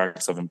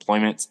contracts of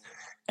employment.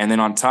 And then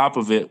on top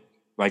of it,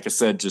 like I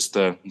said, just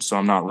so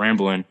I'm not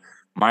rambling,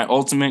 my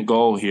ultimate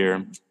goal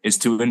here is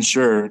to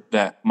ensure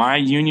that my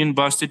union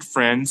busted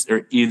friends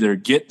are either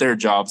get their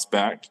jobs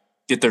back,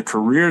 get their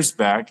careers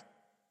back,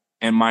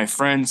 and my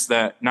friends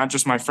that, not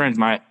just my friends,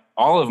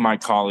 all of my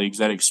colleagues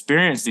that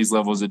experience these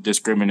levels of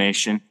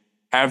discrimination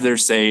have their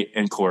say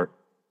in court.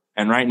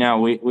 And right now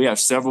we have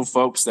several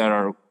folks that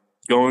are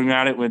going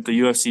at it with the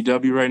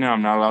UFCW right now.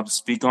 I'm not allowed to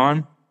speak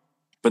on,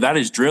 but that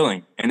is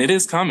drilling, and it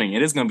is coming.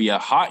 It is going to be a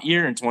hot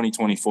year in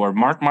 2024.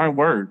 Mark my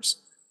words.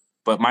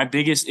 But my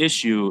biggest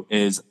issue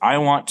is I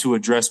want to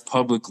address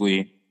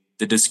publicly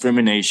the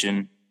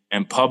discrimination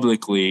and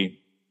publicly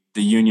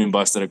the union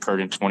bust that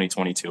occurred in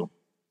 2022.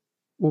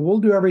 Well, we'll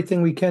do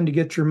everything we can to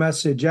get your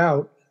message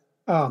out.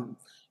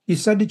 You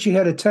said that you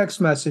had a text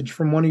message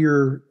from one of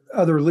your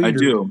other I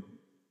leaders. do.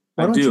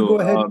 Why I don't you do. go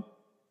ahead?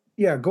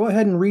 Yeah, go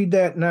ahead and read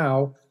that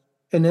now,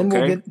 and then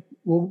Okay.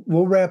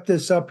 we'll wrap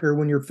this up here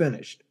when you're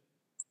finished.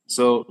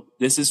 So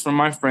this is from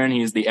my friend.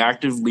 He is the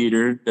active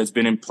leader that's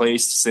been in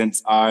place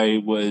since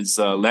I was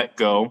let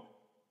go.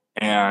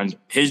 And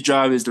his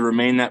job is to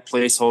remain that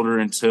placeholder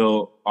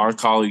until our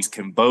colleagues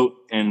can vote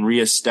and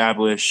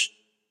reestablish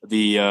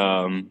the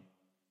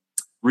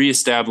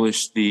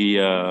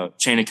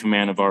chain of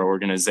command of our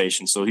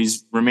organization. So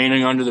he's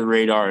remaining under the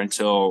radar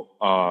until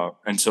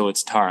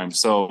it's time.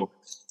 So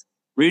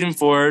reading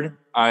forward,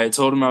 I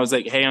told him, I was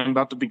like, hey, I'm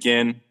about to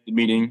begin the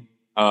meeting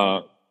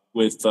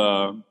with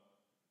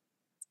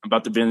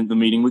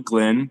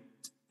Glenn.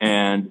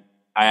 And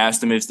I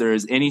asked him if there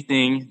is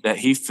anything that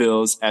he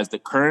feels as the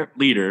current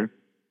leader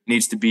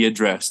needs to be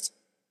addressed.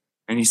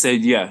 And he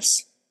said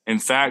yes. In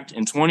fact,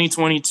 in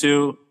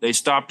 2022, they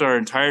stopped our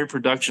entire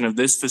production of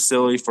this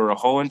facility for a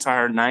whole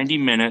entire 90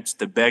 minutes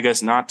to beg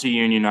us not to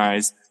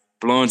unionize,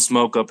 blowing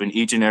smoke up in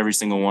each and every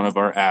single one of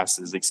our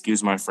asses.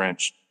 Excuse my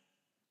French.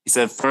 He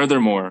said,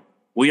 furthermore,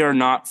 we are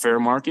not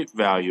fair market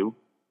value.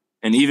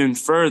 And even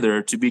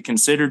further, to be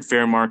considered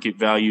fair market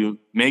value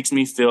makes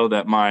me feel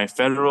that my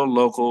federal,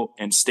 local,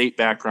 and state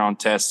background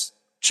test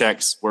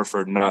checks were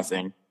for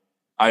nothing.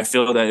 I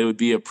feel that it would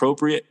be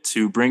appropriate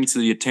to bring to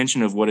the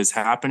attention of what is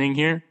happening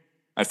here.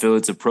 I feel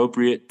it's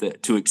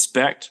appropriate to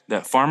expect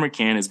that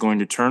PharmaCann is going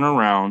to turn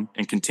around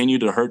and continue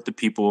to hurt the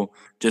people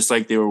just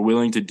like they were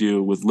willing to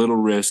do with little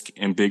risk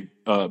and big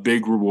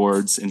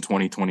rewards in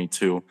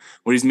 2022.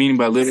 What he's meaning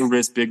by little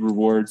risk, big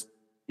rewards,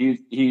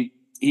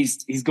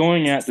 he's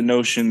going at the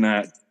notion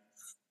that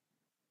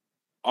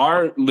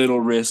our little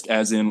risk,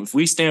 as in if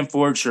we stand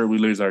forward, sure, we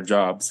lose our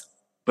jobs.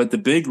 But the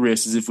big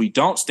risk is if we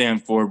don't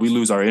stand forward, we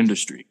lose our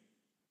industry.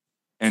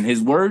 And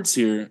his words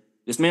here,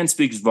 this man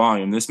speaks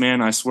volume. This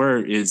man, I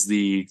swear,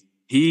 he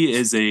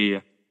is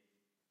a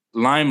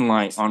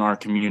limelight on our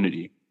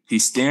community. He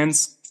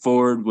stands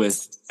forward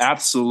with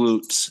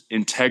absolute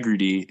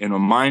integrity and a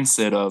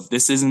mindset of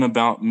this isn't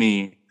about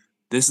me.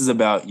 This is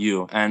about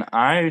you. And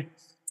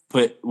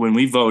when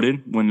we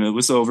voted, when it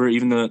was over,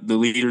 even the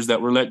leaders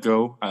that were let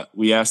go,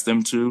 we asked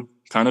them to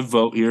kind of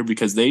vote here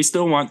because they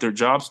still want their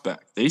jobs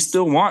back. They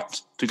still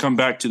want to come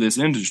back to this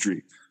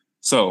industry.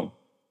 So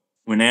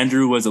when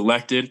Andrew was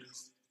elected,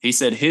 he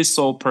said his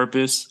sole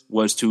purpose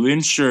was to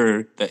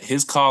ensure that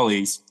his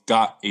colleagues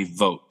got a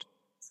vote.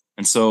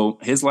 And so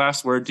his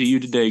last word to you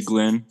today,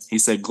 Glenn, he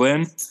said,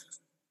 Glenn,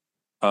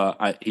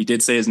 he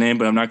did say his name,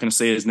 but I'm not going to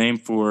say his name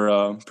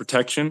for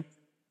protection.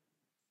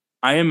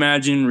 I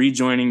imagine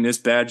rejoining this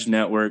badge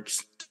network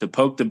to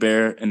poke the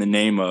bear in the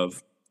name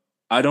of,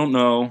 I don't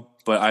know,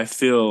 but I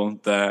feel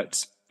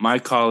that my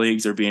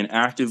colleagues are being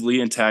actively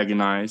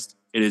antagonized.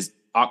 It is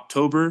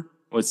October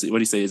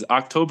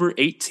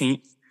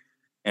 18th.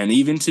 And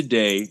even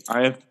today,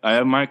 I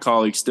have my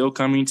colleagues still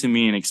coming to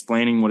me and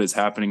explaining what is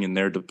happening in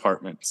their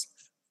departments.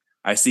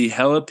 I see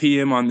hella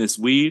PM on this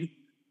weed.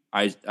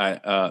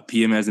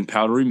 PM as in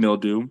powdery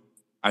mildew.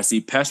 I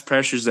see pest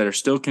pressures that are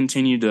still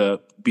continue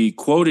to be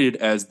quoted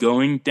as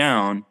going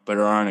down, but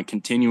are on a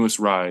continuous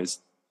rise.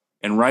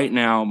 And right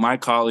now, my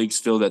colleagues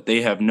feel that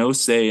they have no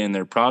say in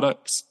their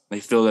products.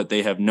 They feel that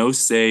they have no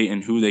say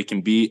in who they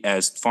can be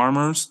as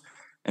farmers,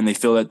 and they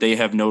feel that they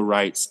have no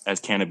rights as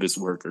cannabis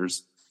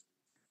workers.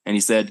 And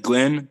he said,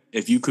 Glenn,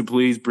 if you could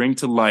please bring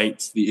to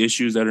light the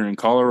issues that are in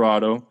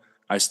Colorado.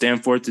 I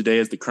stand forth today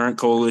as the current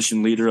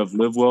coalition leader of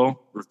Live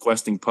Well,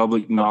 requesting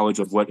public knowledge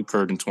of what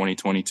occurred in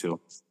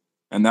 2022.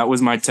 And that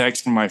was my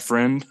text from my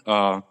friend.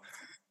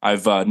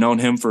 I've known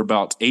him for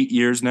about 8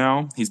 years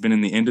now. He's been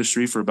in the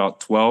industry for about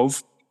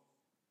 12.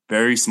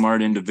 Very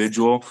smart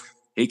individual.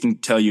 He can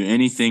tell you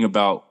anything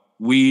about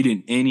weed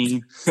in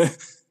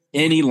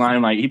any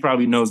limelight. He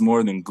probably knows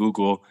more than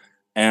Google.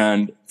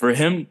 And for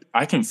him,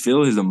 I can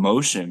feel his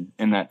emotion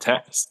in that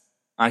text.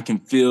 I can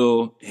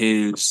feel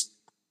his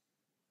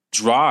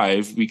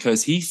drive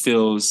because he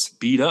feels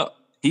beat up.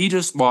 He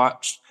just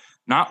watched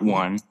not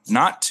one,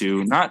 not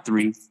two, not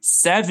three,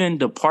 7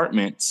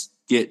 departments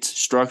get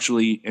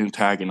structurally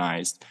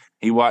antagonized.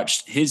 He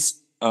watched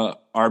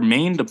our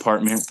main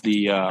department,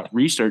 the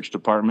research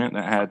department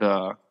that had,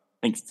 I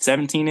think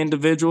 17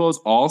 individuals,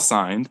 all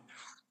signed,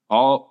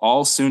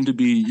 all soon to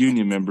be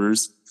union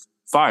members,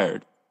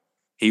 fired.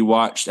 He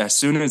watched as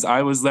soon as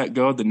I was let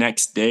go the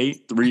next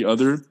day,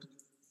 the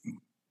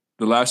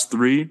last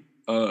 3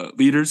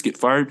 leaders get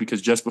fired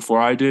because just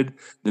before I did,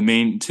 the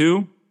main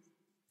 2,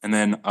 and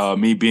then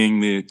me being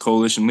the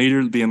coalition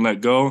leader being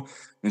let go,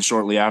 and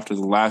shortly after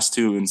the last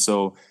 2. And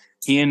so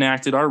he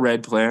enacted our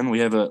red plan. We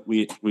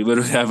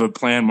literally have a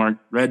plan marked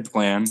red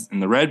plan,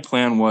 and the red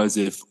plan was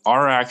if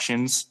our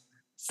actions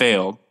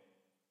failed,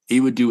 he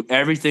would do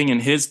everything in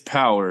his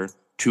power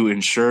to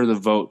ensure the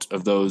vote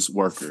of those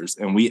workers.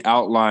 And we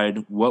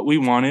outlined what we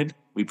wanted.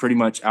 We pretty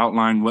much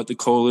outlined what the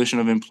coalition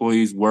of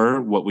employees were,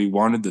 what we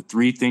wanted, the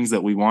 3 things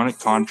that we wanted: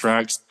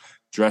 contracts,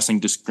 addressing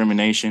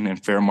discrimination,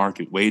 and fair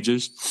market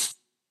wages.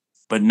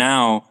 But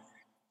now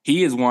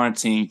he is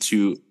wanting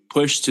to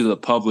push to the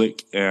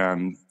public,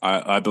 and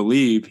I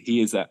believe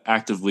he is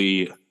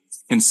actively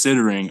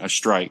considering a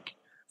strike.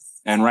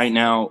 And right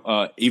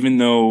now, even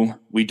though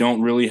we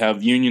don't really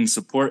have union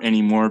support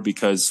anymore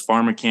because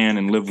PharmaCann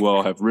and Live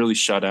Well have really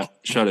shut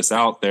us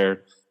out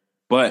there,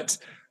 but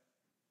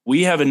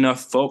we have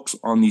enough folks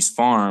on these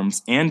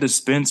farms and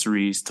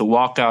dispensaries to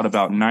walk out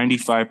about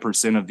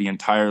 95% of the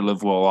entire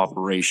live well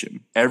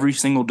operation. Every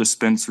single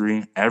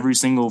dispensary, every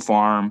single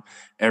farm,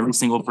 every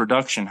single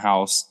production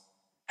house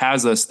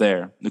has us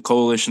there, the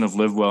coalition of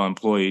live well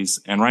employees.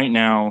 And right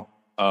now,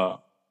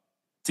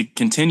 to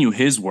continue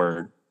his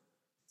word,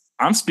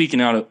 I'm speaking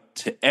out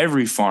to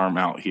every farm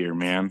out here,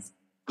 man.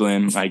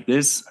 Glenn, like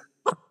this,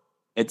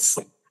 it's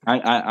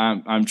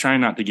I'm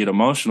trying not to get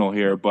emotional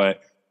here,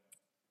 but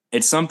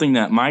it's something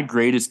that my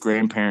greatest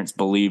grandparents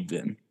believed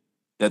in,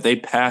 that they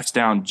passed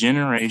down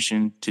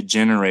generation to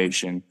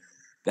generation,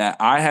 that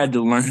I had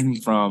to learn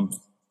from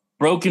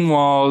broken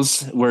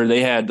walls where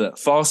they had a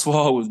false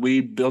wall with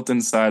weed built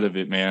inside of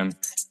it, man,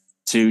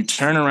 to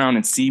turn around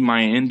and see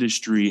my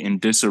industry in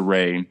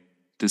disarray,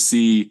 to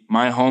see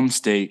my home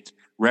state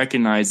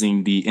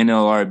recognizing the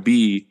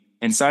NLRB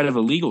inside of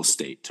a legal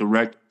state,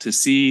 to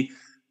see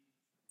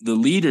the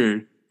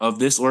leader of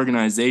this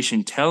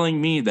organization telling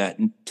me that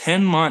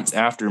 10 months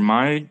after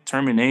my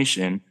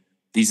termination,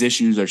 these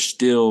issues are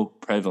still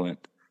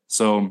prevalent.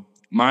 So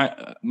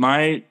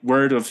my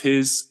word of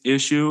his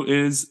issue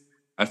is,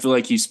 I feel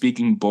like he's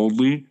speaking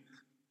boldly.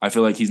 I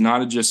feel like he's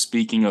not just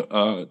speaking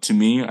to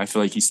me. I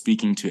feel like he's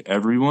speaking to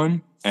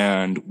everyone.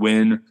 And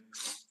when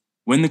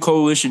the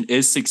coalition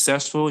is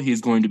successful,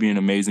 he's going to be an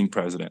amazing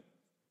president.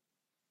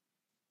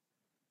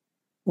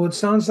 Well, it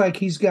sounds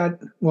like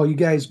you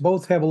guys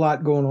both have a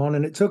lot going on,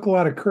 and it took a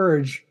lot of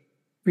courage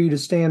for you to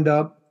stand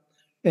up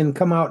and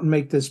come out and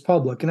make this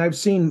public. And I've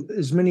seen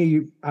as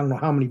many, I don't know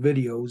how many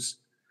videos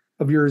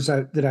of yours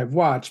that I've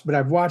watched, but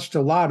I've watched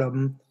a lot of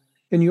them.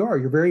 And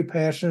you're very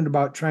passionate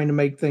about trying to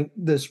make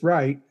this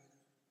right.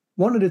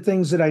 One of the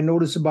things that I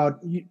notice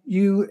about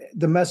you,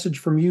 the message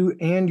from you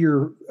and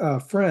your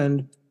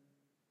friend,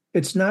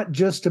 it's not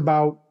just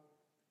about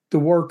the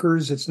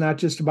workers. It's not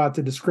just about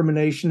the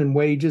discrimination in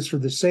wages or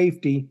the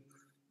safety.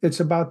 It's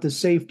about the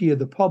safety of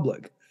the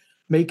public,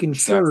 making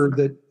sure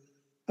that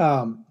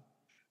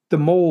the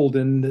mold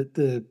and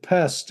the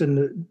pests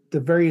and the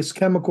various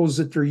chemicals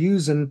that they're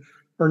using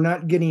are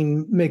not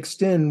getting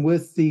mixed in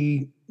with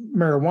the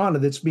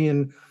marijuana that's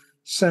being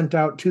sent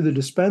out to the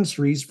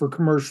dispensaries for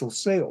commercial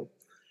sale.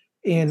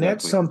 And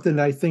that's something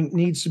I think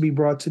needs to be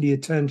brought to the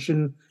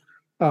attention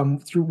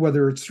through,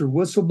 whether it's through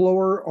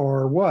whistleblower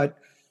or what.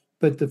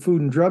 But the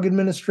Food and Drug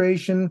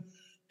Administration,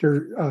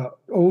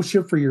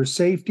 OSHA for your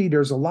safety.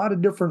 There's a lot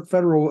of different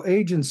federal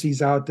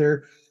agencies out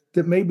there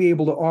that may be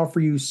able to offer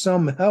you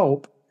some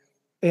help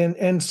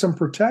and some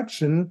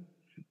protection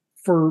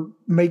for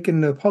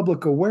making the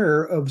public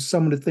aware of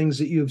some of the things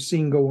that you have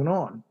seen going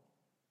on.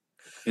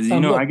 Because,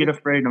 I get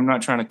afraid. I'm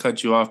not trying to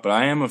cut you off, but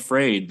I am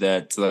afraid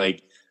that,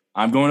 like,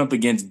 I'm going up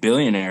against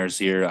billionaires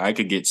here. I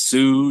could get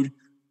sued.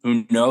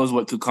 Who knows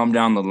what could come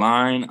down the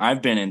line?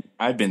 I've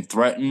been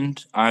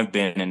threatened. I've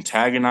been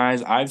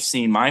antagonized. I've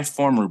seen my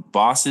former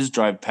bosses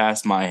drive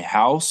past my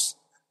house.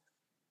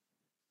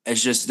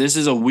 It's just, this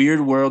is a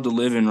weird world to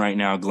live in right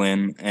now,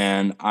 Glenn,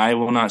 and I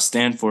will not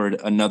stand for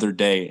it another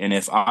day. And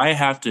if I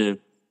have to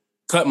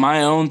cut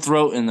my own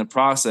throat in the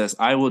process,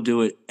 I will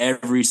do it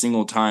every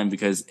single time,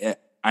 because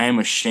I am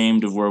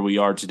ashamed of where we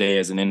are today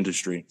as an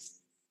industry.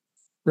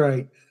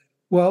 Right.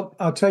 Well,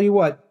 I'll tell you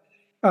what.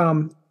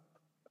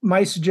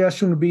 My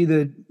suggestion would be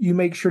that you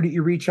make sure that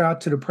you reach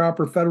out to the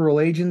proper federal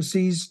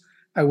agencies.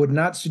 I would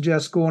not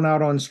suggest going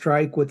out on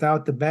strike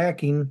without the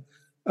backing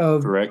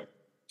of Correct.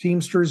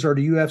 Teamsters or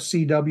the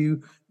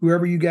UFCW,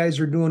 whoever you guys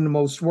are doing the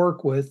most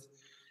work with.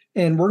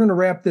 And we're going to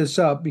wrap this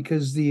up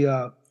because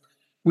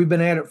we've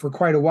been at it for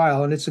quite a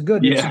while, and it's a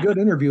good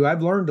interview.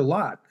 I've learned a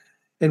lot,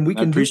 and we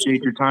can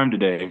appreciate your time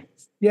today.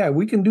 Yeah,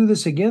 we can do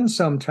this again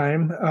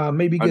sometime.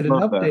 Maybe get an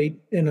update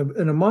in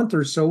a month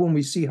or so when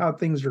we see how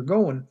things are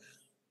going.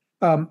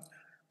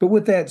 But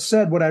with that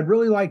said, what I'd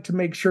really like to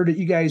make sure that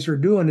you guys are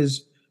doing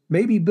is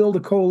maybe build a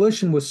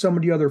coalition with some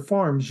of the other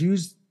farms.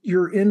 Use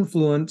your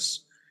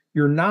influence,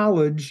 your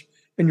knowledge,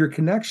 and your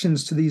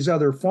connections to these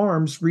other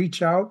farms.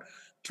 Reach out,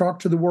 talk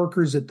to the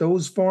workers at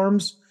those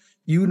farms.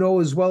 You know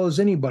as well as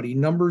anybody,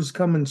 numbers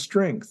come in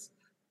strength.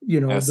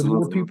 Absolutely. The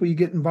more people you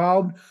get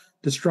involved,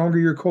 the stronger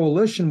your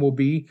coalition will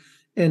be.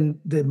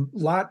 And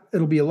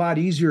it'll be a lot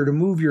easier to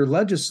move your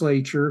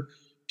legislature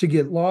to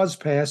get laws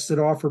passed that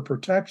offer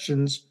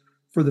protections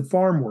for the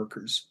farm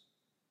workers.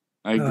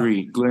 I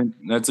agree. Glenn,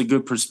 that's a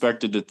good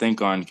perspective to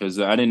think on, because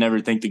I didn't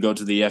ever think to go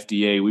to the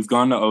FDA. We've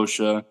gone to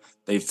OSHA.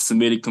 They've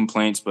submitted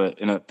complaints, but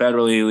in a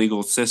federally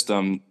illegal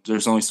system,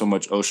 there's only so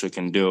much OSHA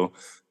can do.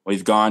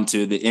 We've gone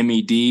to the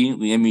MED.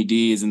 The MED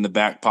is in the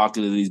back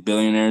pocket of these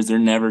billionaires. They're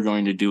never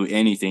going to do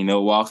anything.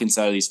 They'll walk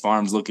inside of these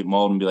farms, look at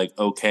mold, and be like,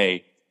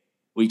 okay,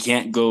 we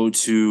can't go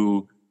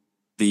to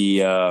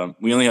we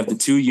only have the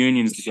 2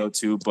 unions to go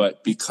to,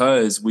 but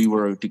because we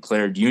were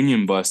declared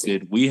union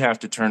busted, we have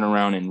to turn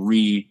around and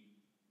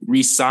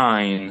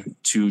re-sign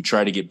to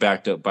try to get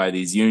backed up by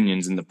these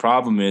unions. And the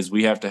problem is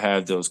we have to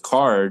have those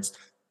cards,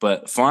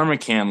 but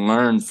PharmaCann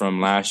learned from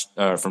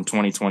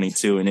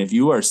 2022. And if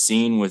you are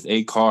seen with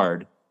a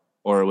card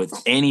or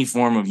with any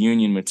form of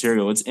union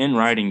material, it's in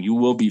writing, you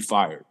will be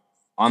fired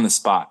on the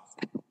spot.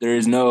 There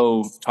is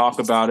no talk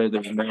about it.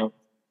 There's no,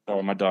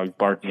 oh, my dog's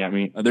barking at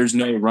me. There's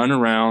no run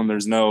around.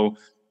 There's no,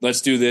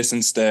 let's do this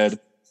instead.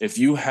 If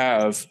you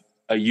have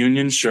a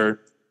union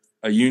shirt,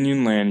 a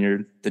union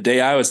lanyard, the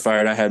day I was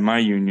fired, I had my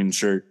union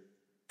shirt.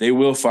 They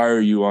will fire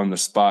you on the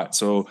spot.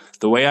 So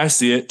the way I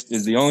see it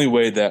is the only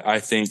way that I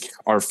think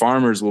our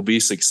farmers will be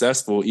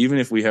successful, even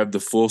if we have the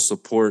full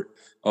support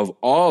of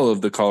all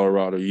of the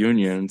Colorado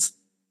unions.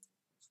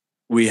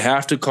 We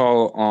have to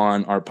call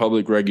on our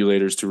public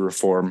regulators to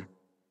reform.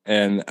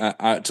 And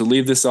to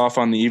leave this off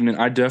on the evening,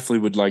 I definitely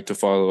would like to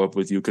follow up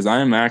with you because I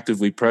am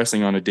actively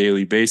pressing on a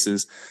daily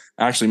basis.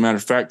 Actually, matter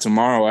of fact,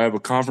 tomorrow I have a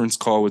conference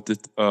call with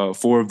the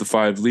 4 of the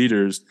 5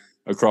 leaders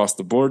across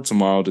the board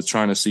tomorrow to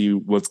try to see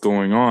what's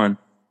going on,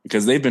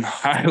 because they've been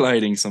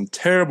highlighting some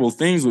terrible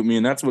things with me.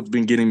 And that's what's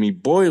been getting me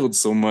boiled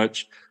so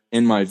much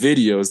in my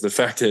videos, the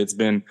fact that it's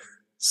been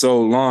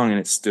so long and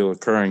it's still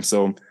occurring.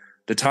 So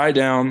to tie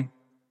down,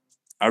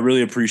 I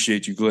really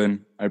appreciate you,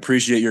 Glenn. I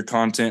appreciate your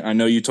content. I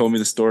know you told me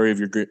the story of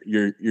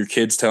your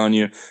kids telling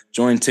you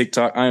join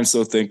TikTok. I am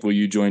so thankful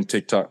you joined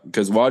TikTok,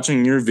 because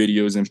watching your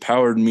videos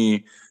empowered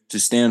me to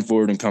stand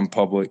forward and come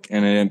public.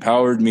 And it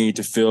empowered me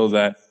to feel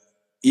that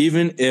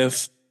even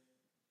if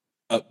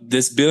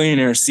this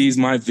billionaire sees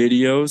my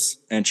videos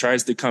and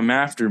tries to come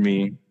after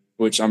me,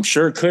 which I'm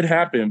sure could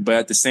happen, but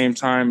at the same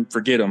time,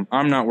 forget him.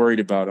 I'm not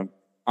worried about him.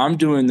 I'm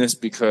doing this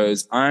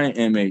because I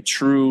am a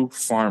true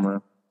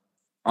farmer.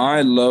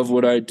 I love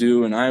what I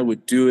do, and I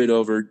would do it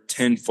over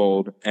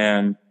tenfold.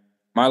 And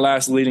my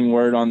last leading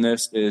word on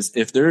this is,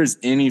 if there is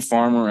any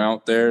farmer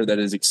out there that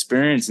is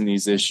experiencing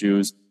these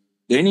issues,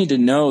 they need to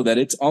know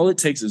that all it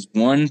takes is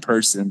one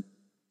person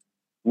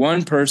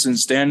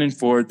standing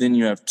forward. Then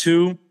you have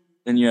 2,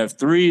 then you have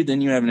 3,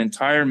 then you have an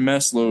entire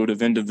mess load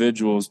of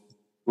individuals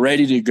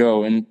ready to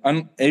go. And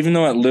even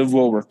though at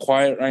LiveWell we're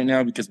quiet right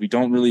now because we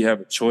don't really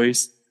have a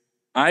choice,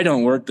 I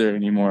don't work there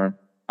anymore.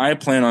 I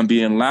plan on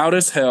being loud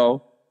as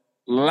hell,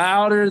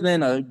 louder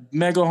than a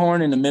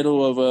megahorn in the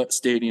middle of a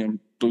stadium,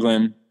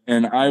 Glenn,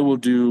 and I will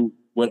do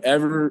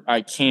whatever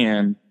I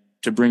can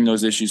to bring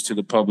those issues to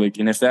the public.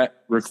 And if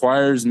that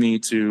requires me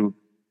to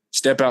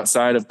step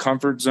outside of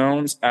comfort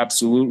zones,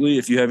 absolutely.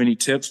 If you have any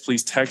tips,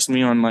 please text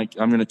me on,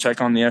 I'm going to check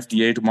on the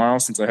FDA tomorrow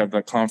since I have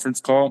that conference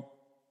call,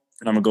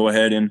 and I'm going to go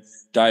ahead and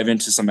dive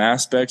into some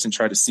aspects and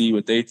try to see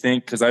what they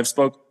think. Because I've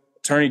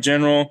Attorney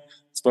General,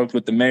 spoke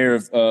with the mayor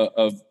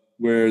of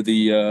where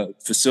the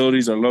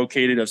facilities are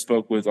located. I've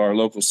spoke with our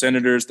local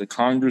senators, the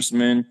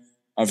congressmen.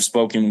 I've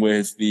spoken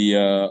with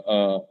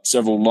the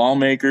several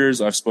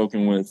lawmakers. I've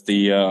spoken with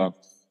the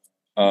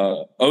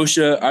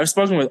OSHA. I've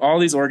spoken with all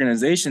these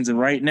organizations, and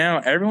right now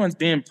everyone's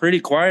being pretty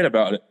quiet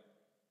about it.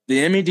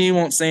 The MED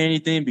won't say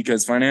anything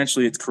because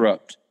financially it's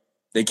corrupt.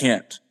 They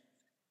can't.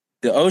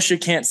 The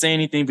OSHA can't say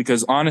anything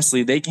because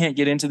honestly they can't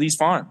get into these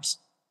farms.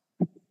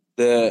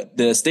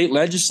 The state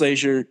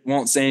legislature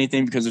won't say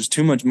anything because there's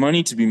too much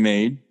money to be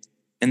made.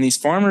 And these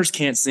farmers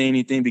can't say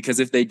anything because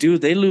if they do,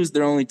 they lose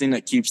their only thing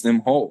that keeps them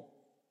whole.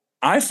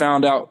 I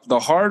found out the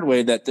hard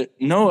way that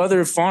no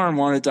other farm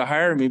wanted to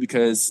hire me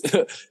because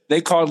they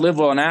called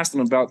LiveWell and asked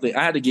them about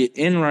I had to get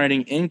in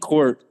writing in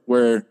court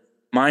where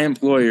my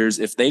employers,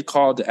 if they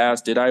called to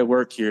ask, did I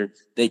work here,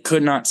 they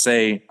could not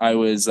say I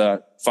was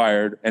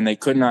fired, and they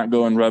could not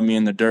go and rub me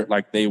in the dirt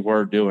like they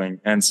were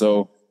doing. And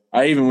so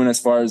I even went as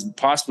far as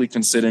possibly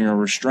considering a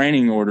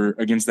restraining order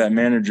against that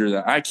manager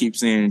that I keep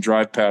seeing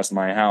drive past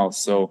my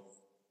house. So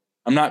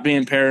I'm not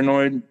being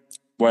paranoid.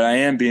 What I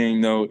am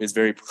being, though, is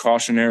very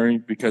precautionary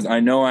because I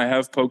know I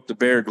have poked the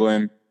bear,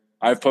 Glenn.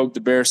 I've poked the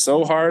bear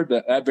so hard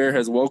that bear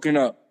has woken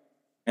up.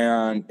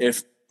 And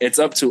if it's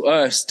up to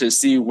us to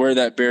see where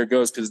that bear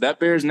goes, because that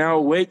bear is now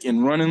awake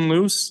and running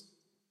loose,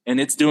 and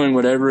it's doing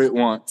whatever it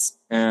wants.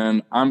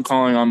 And I'm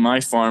calling on my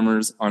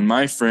farmers, on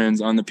my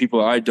friends, on the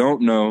people I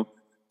don't know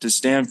to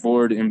stand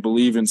forward and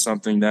believe in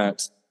something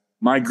that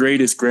my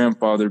greatest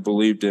grandfather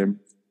believed in.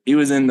 He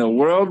was in the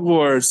World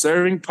War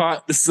serving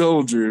pot to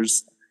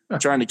soldiers,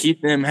 trying to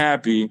keep them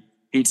happy.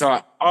 He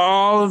taught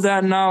all of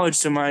that knowledge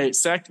to my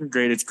second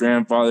greatest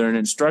grandfather and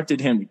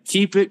instructed him to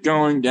keep it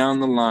going down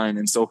the line.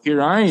 And so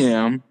here I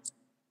am,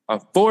 a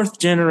 4th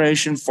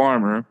generation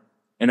farmer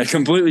in a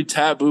completely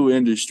taboo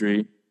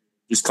industry,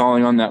 just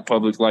calling on that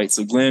public light.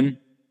 So Glenn,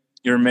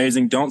 you're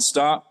amazing. Don't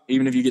stop.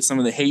 Even if you get some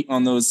of the hate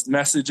on those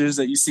messages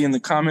that you see in the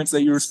comments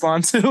that you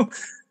respond to,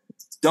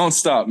 don't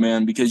stop,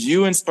 man, because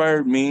you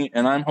inspired me,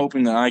 and I'm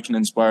hoping that I can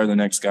inspire the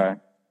next guy.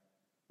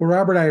 Well,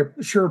 Robert,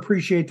 I sure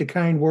appreciate the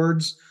kind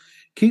words.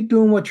 Keep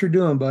doing what you're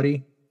doing,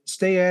 buddy.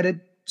 Stay at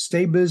it.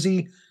 Stay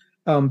busy.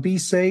 Be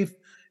safe.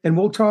 And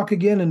we'll talk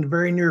again in the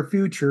very near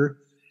future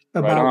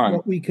about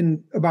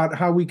about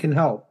how we can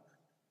help.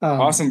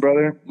 Awesome,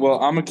 brother. Well,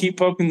 I'm going to keep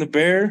poking the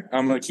bear.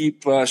 I'm going to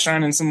keep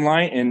shining some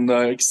light. And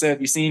like I said,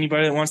 if you see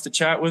anybody that wants to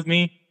chat with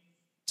me,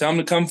 tell them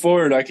to come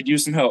forward. I could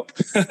use some help.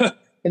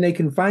 And they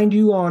can find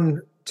you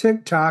on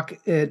TikTok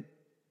at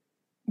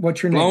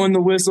what's your name? Blowing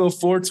the Whistle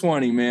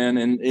 420, man.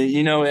 And,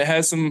 it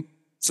has some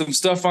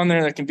stuff on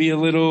there that can be a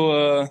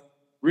little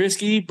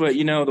risky, but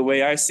the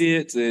way I see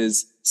it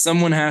is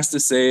someone has to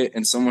say it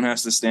and someone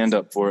has to stand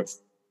up for it.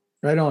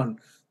 Right on.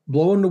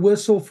 Blowing the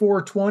Whistle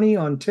 420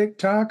 on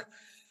TikTok.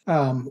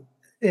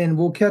 And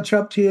we'll catch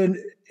up to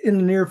you in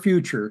the near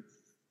future.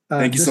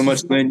 Thank you so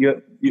much, Glenn.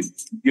 You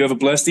have a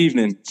blessed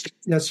evening.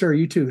 Yes, sir.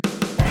 You too.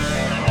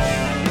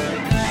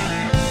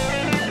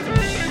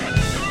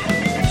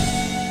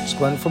 It's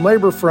Glenn from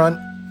Labor Front.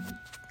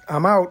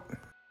 I'm out.